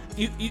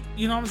 You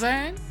know what I'm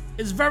saying?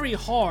 It's very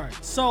hard.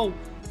 So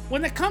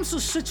when it comes to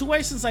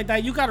situations like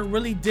that, you gotta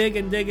really dig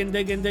and dig and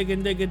dig and dig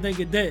and dig and dig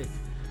and dig.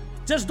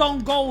 Just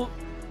don't go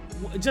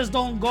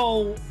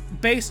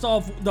based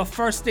off the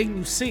first thing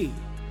you see. You know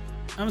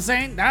what I'm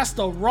saying? That's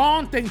the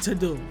wrong thing to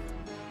do.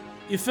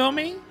 You feel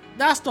me?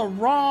 That's the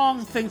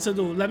wrong thing to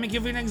do. Let me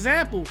give you an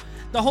example.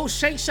 The whole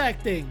Shake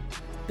Shack thing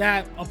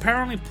that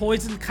apparently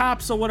poisoned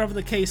cops or whatever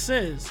the case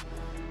is.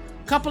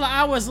 A couple of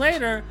hours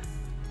later,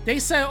 they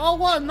said, oh,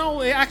 well,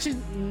 no,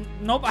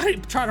 nobody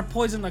tried to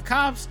poison the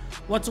cops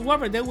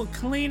whatsoever. They were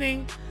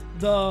cleaning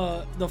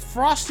the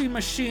frosty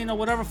machine or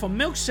whatever for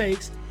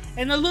milkshakes,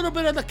 and a little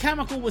bit of the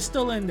chemical was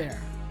still in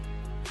there.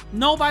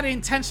 Nobody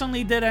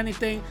intentionally did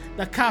anything.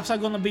 The cops are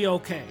going to be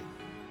okay.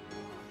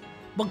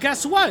 But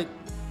guess what?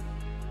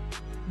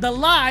 The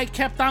lie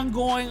kept on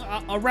going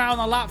around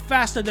a lot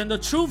faster than the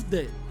truth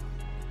did.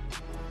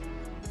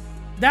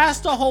 That's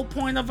the whole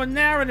point of a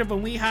narrative,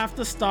 and we have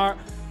to start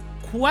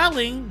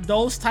quelling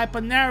those type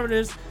of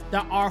narratives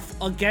that are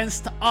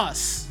against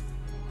us.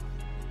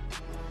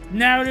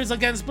 Narratives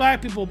against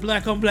black people,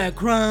 black on black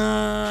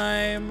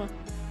crime,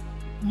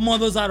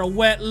 mothers out of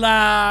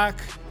wedlock,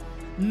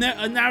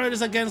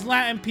 narratives against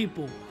Latin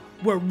people,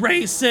 we're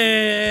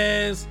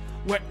racist,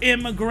 we're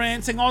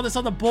immigrants, and all this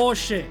other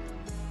bullshit.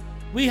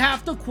 We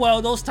have to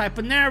quell those type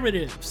of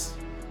narratives.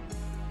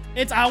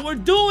 It's our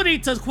duty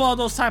to quell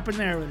those type of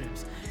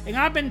narratives. And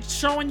I've been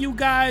showing you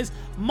guys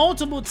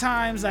multiple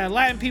times that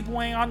Latin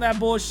people ain't on that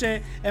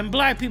bullshit and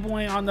black people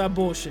ain't on that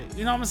bullshit.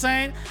 You know what I'm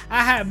saying?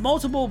 I had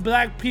multiple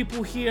black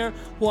people here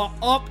who are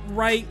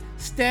upright,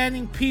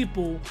 standing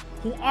people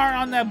who aren't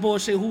on that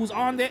bullshit, who's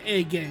on their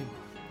A game.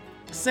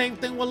 Same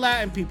thing with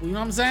Latin people, you know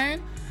what I'm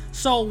saying?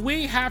 So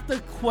we have to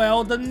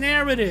quell the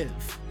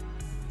narrative.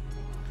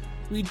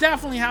 We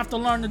definitely have to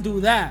learn to do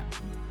that. You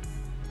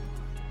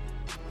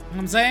know what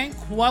I'm saying?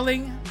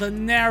 Quelling the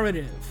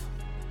narrative.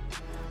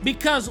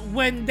 Because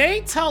when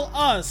they tell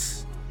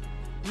us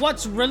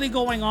what's really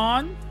going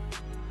on,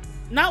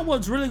 not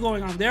what's really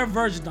going on, their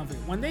version of it,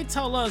 when they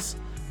tell us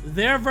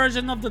their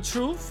version of the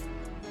truth,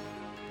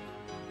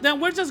 then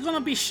we're just gonna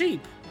be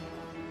sheep.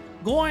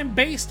 Going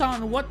based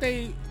on what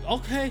they,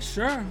 okay,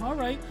 sure, all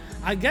right,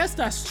 I guess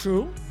that's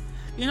true.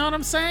 You know what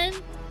I'm saying?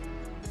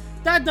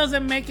 That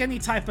doesn't make any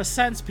type of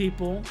sense,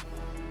 people.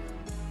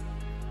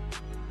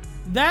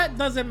 That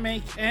doesn't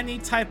make any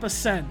type of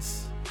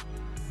sense.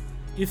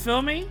 You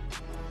feel me?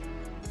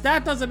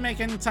 That doesn't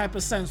make any type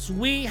of sense.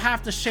 We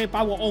have to shape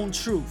our own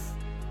truth.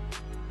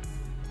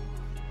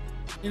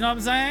 You know what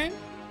I'm saying?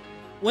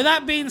 With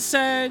that being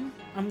said,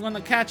 I'm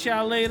gonna catch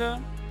y'all later.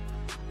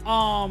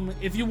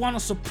 If you want to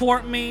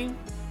support me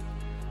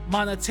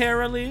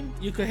monetarily,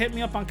 you could hit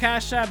me up on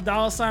Cash App,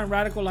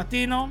 $Radical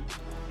Latino,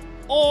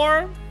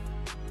 or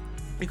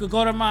you could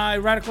go to my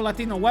Radical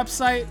Latino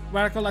website,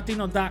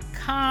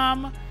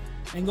 radicallatino.com,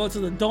 and go to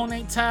the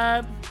donate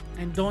tab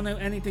and donate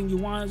anything you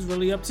want. It's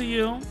really up to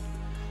you.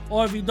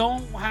 Or if you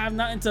don't have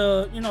nothing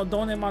to,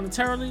 donate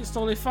monetarily, it's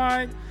totally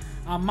fine.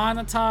 I'm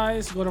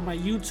monetized. Go to my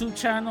YouTube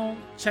channel,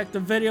 check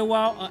the video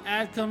out. An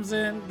ad comes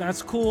in,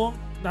 that's cool.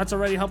 That's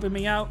already helping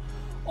me out.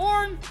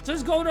 Or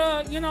just go to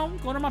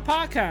my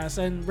podcast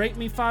and rate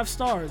me 5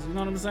 stars. You know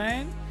what I'm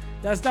saying?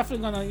 That's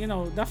definitely gonna,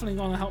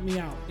 help me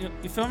out.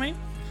 You feel me?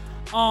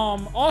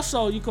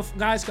 Also,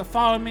 guys can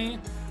follow me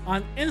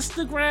on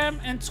Instagram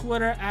and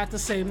Twitter at the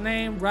same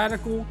name,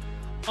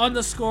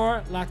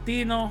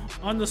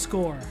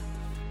 Radical_Latino_.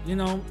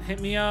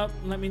 Hit me up.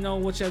 Let me know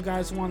what you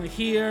guys want to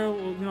hear.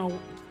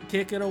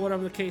 Kick it or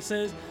whatever the case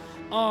is.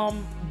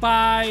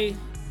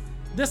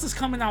 This is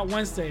coming out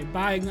Wednesday.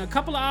 By a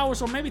couple of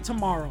hours or maybe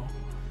tomorrow,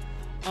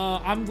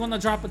 I'm gonna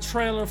drop a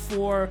trailer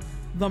for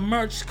the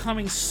merch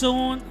coming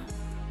soon.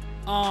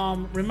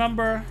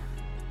 Remember,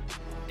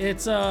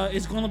 it's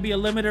going to be a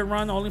limited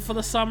run only for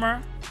the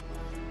summer.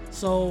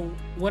 So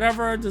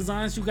whatever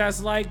designs you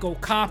guys like, go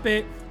cop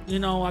it. You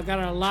know, I got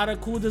a lot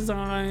of cool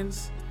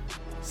designs.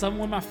 Some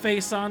with my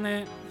face on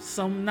it,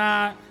 some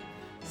not,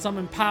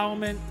 some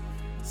empowerment,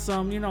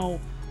 some, you know,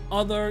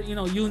 other, you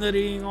know,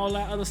 unity and all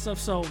that other stuff.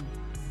 So,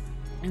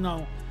 you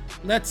know,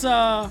 let's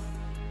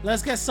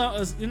get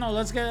some, you know,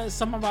 let's get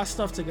some of our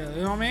stuff together.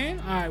 You know what I mean?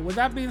 All right. With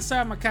that being said,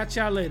 I'm gonna catch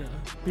y'all later.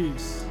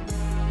 Peace.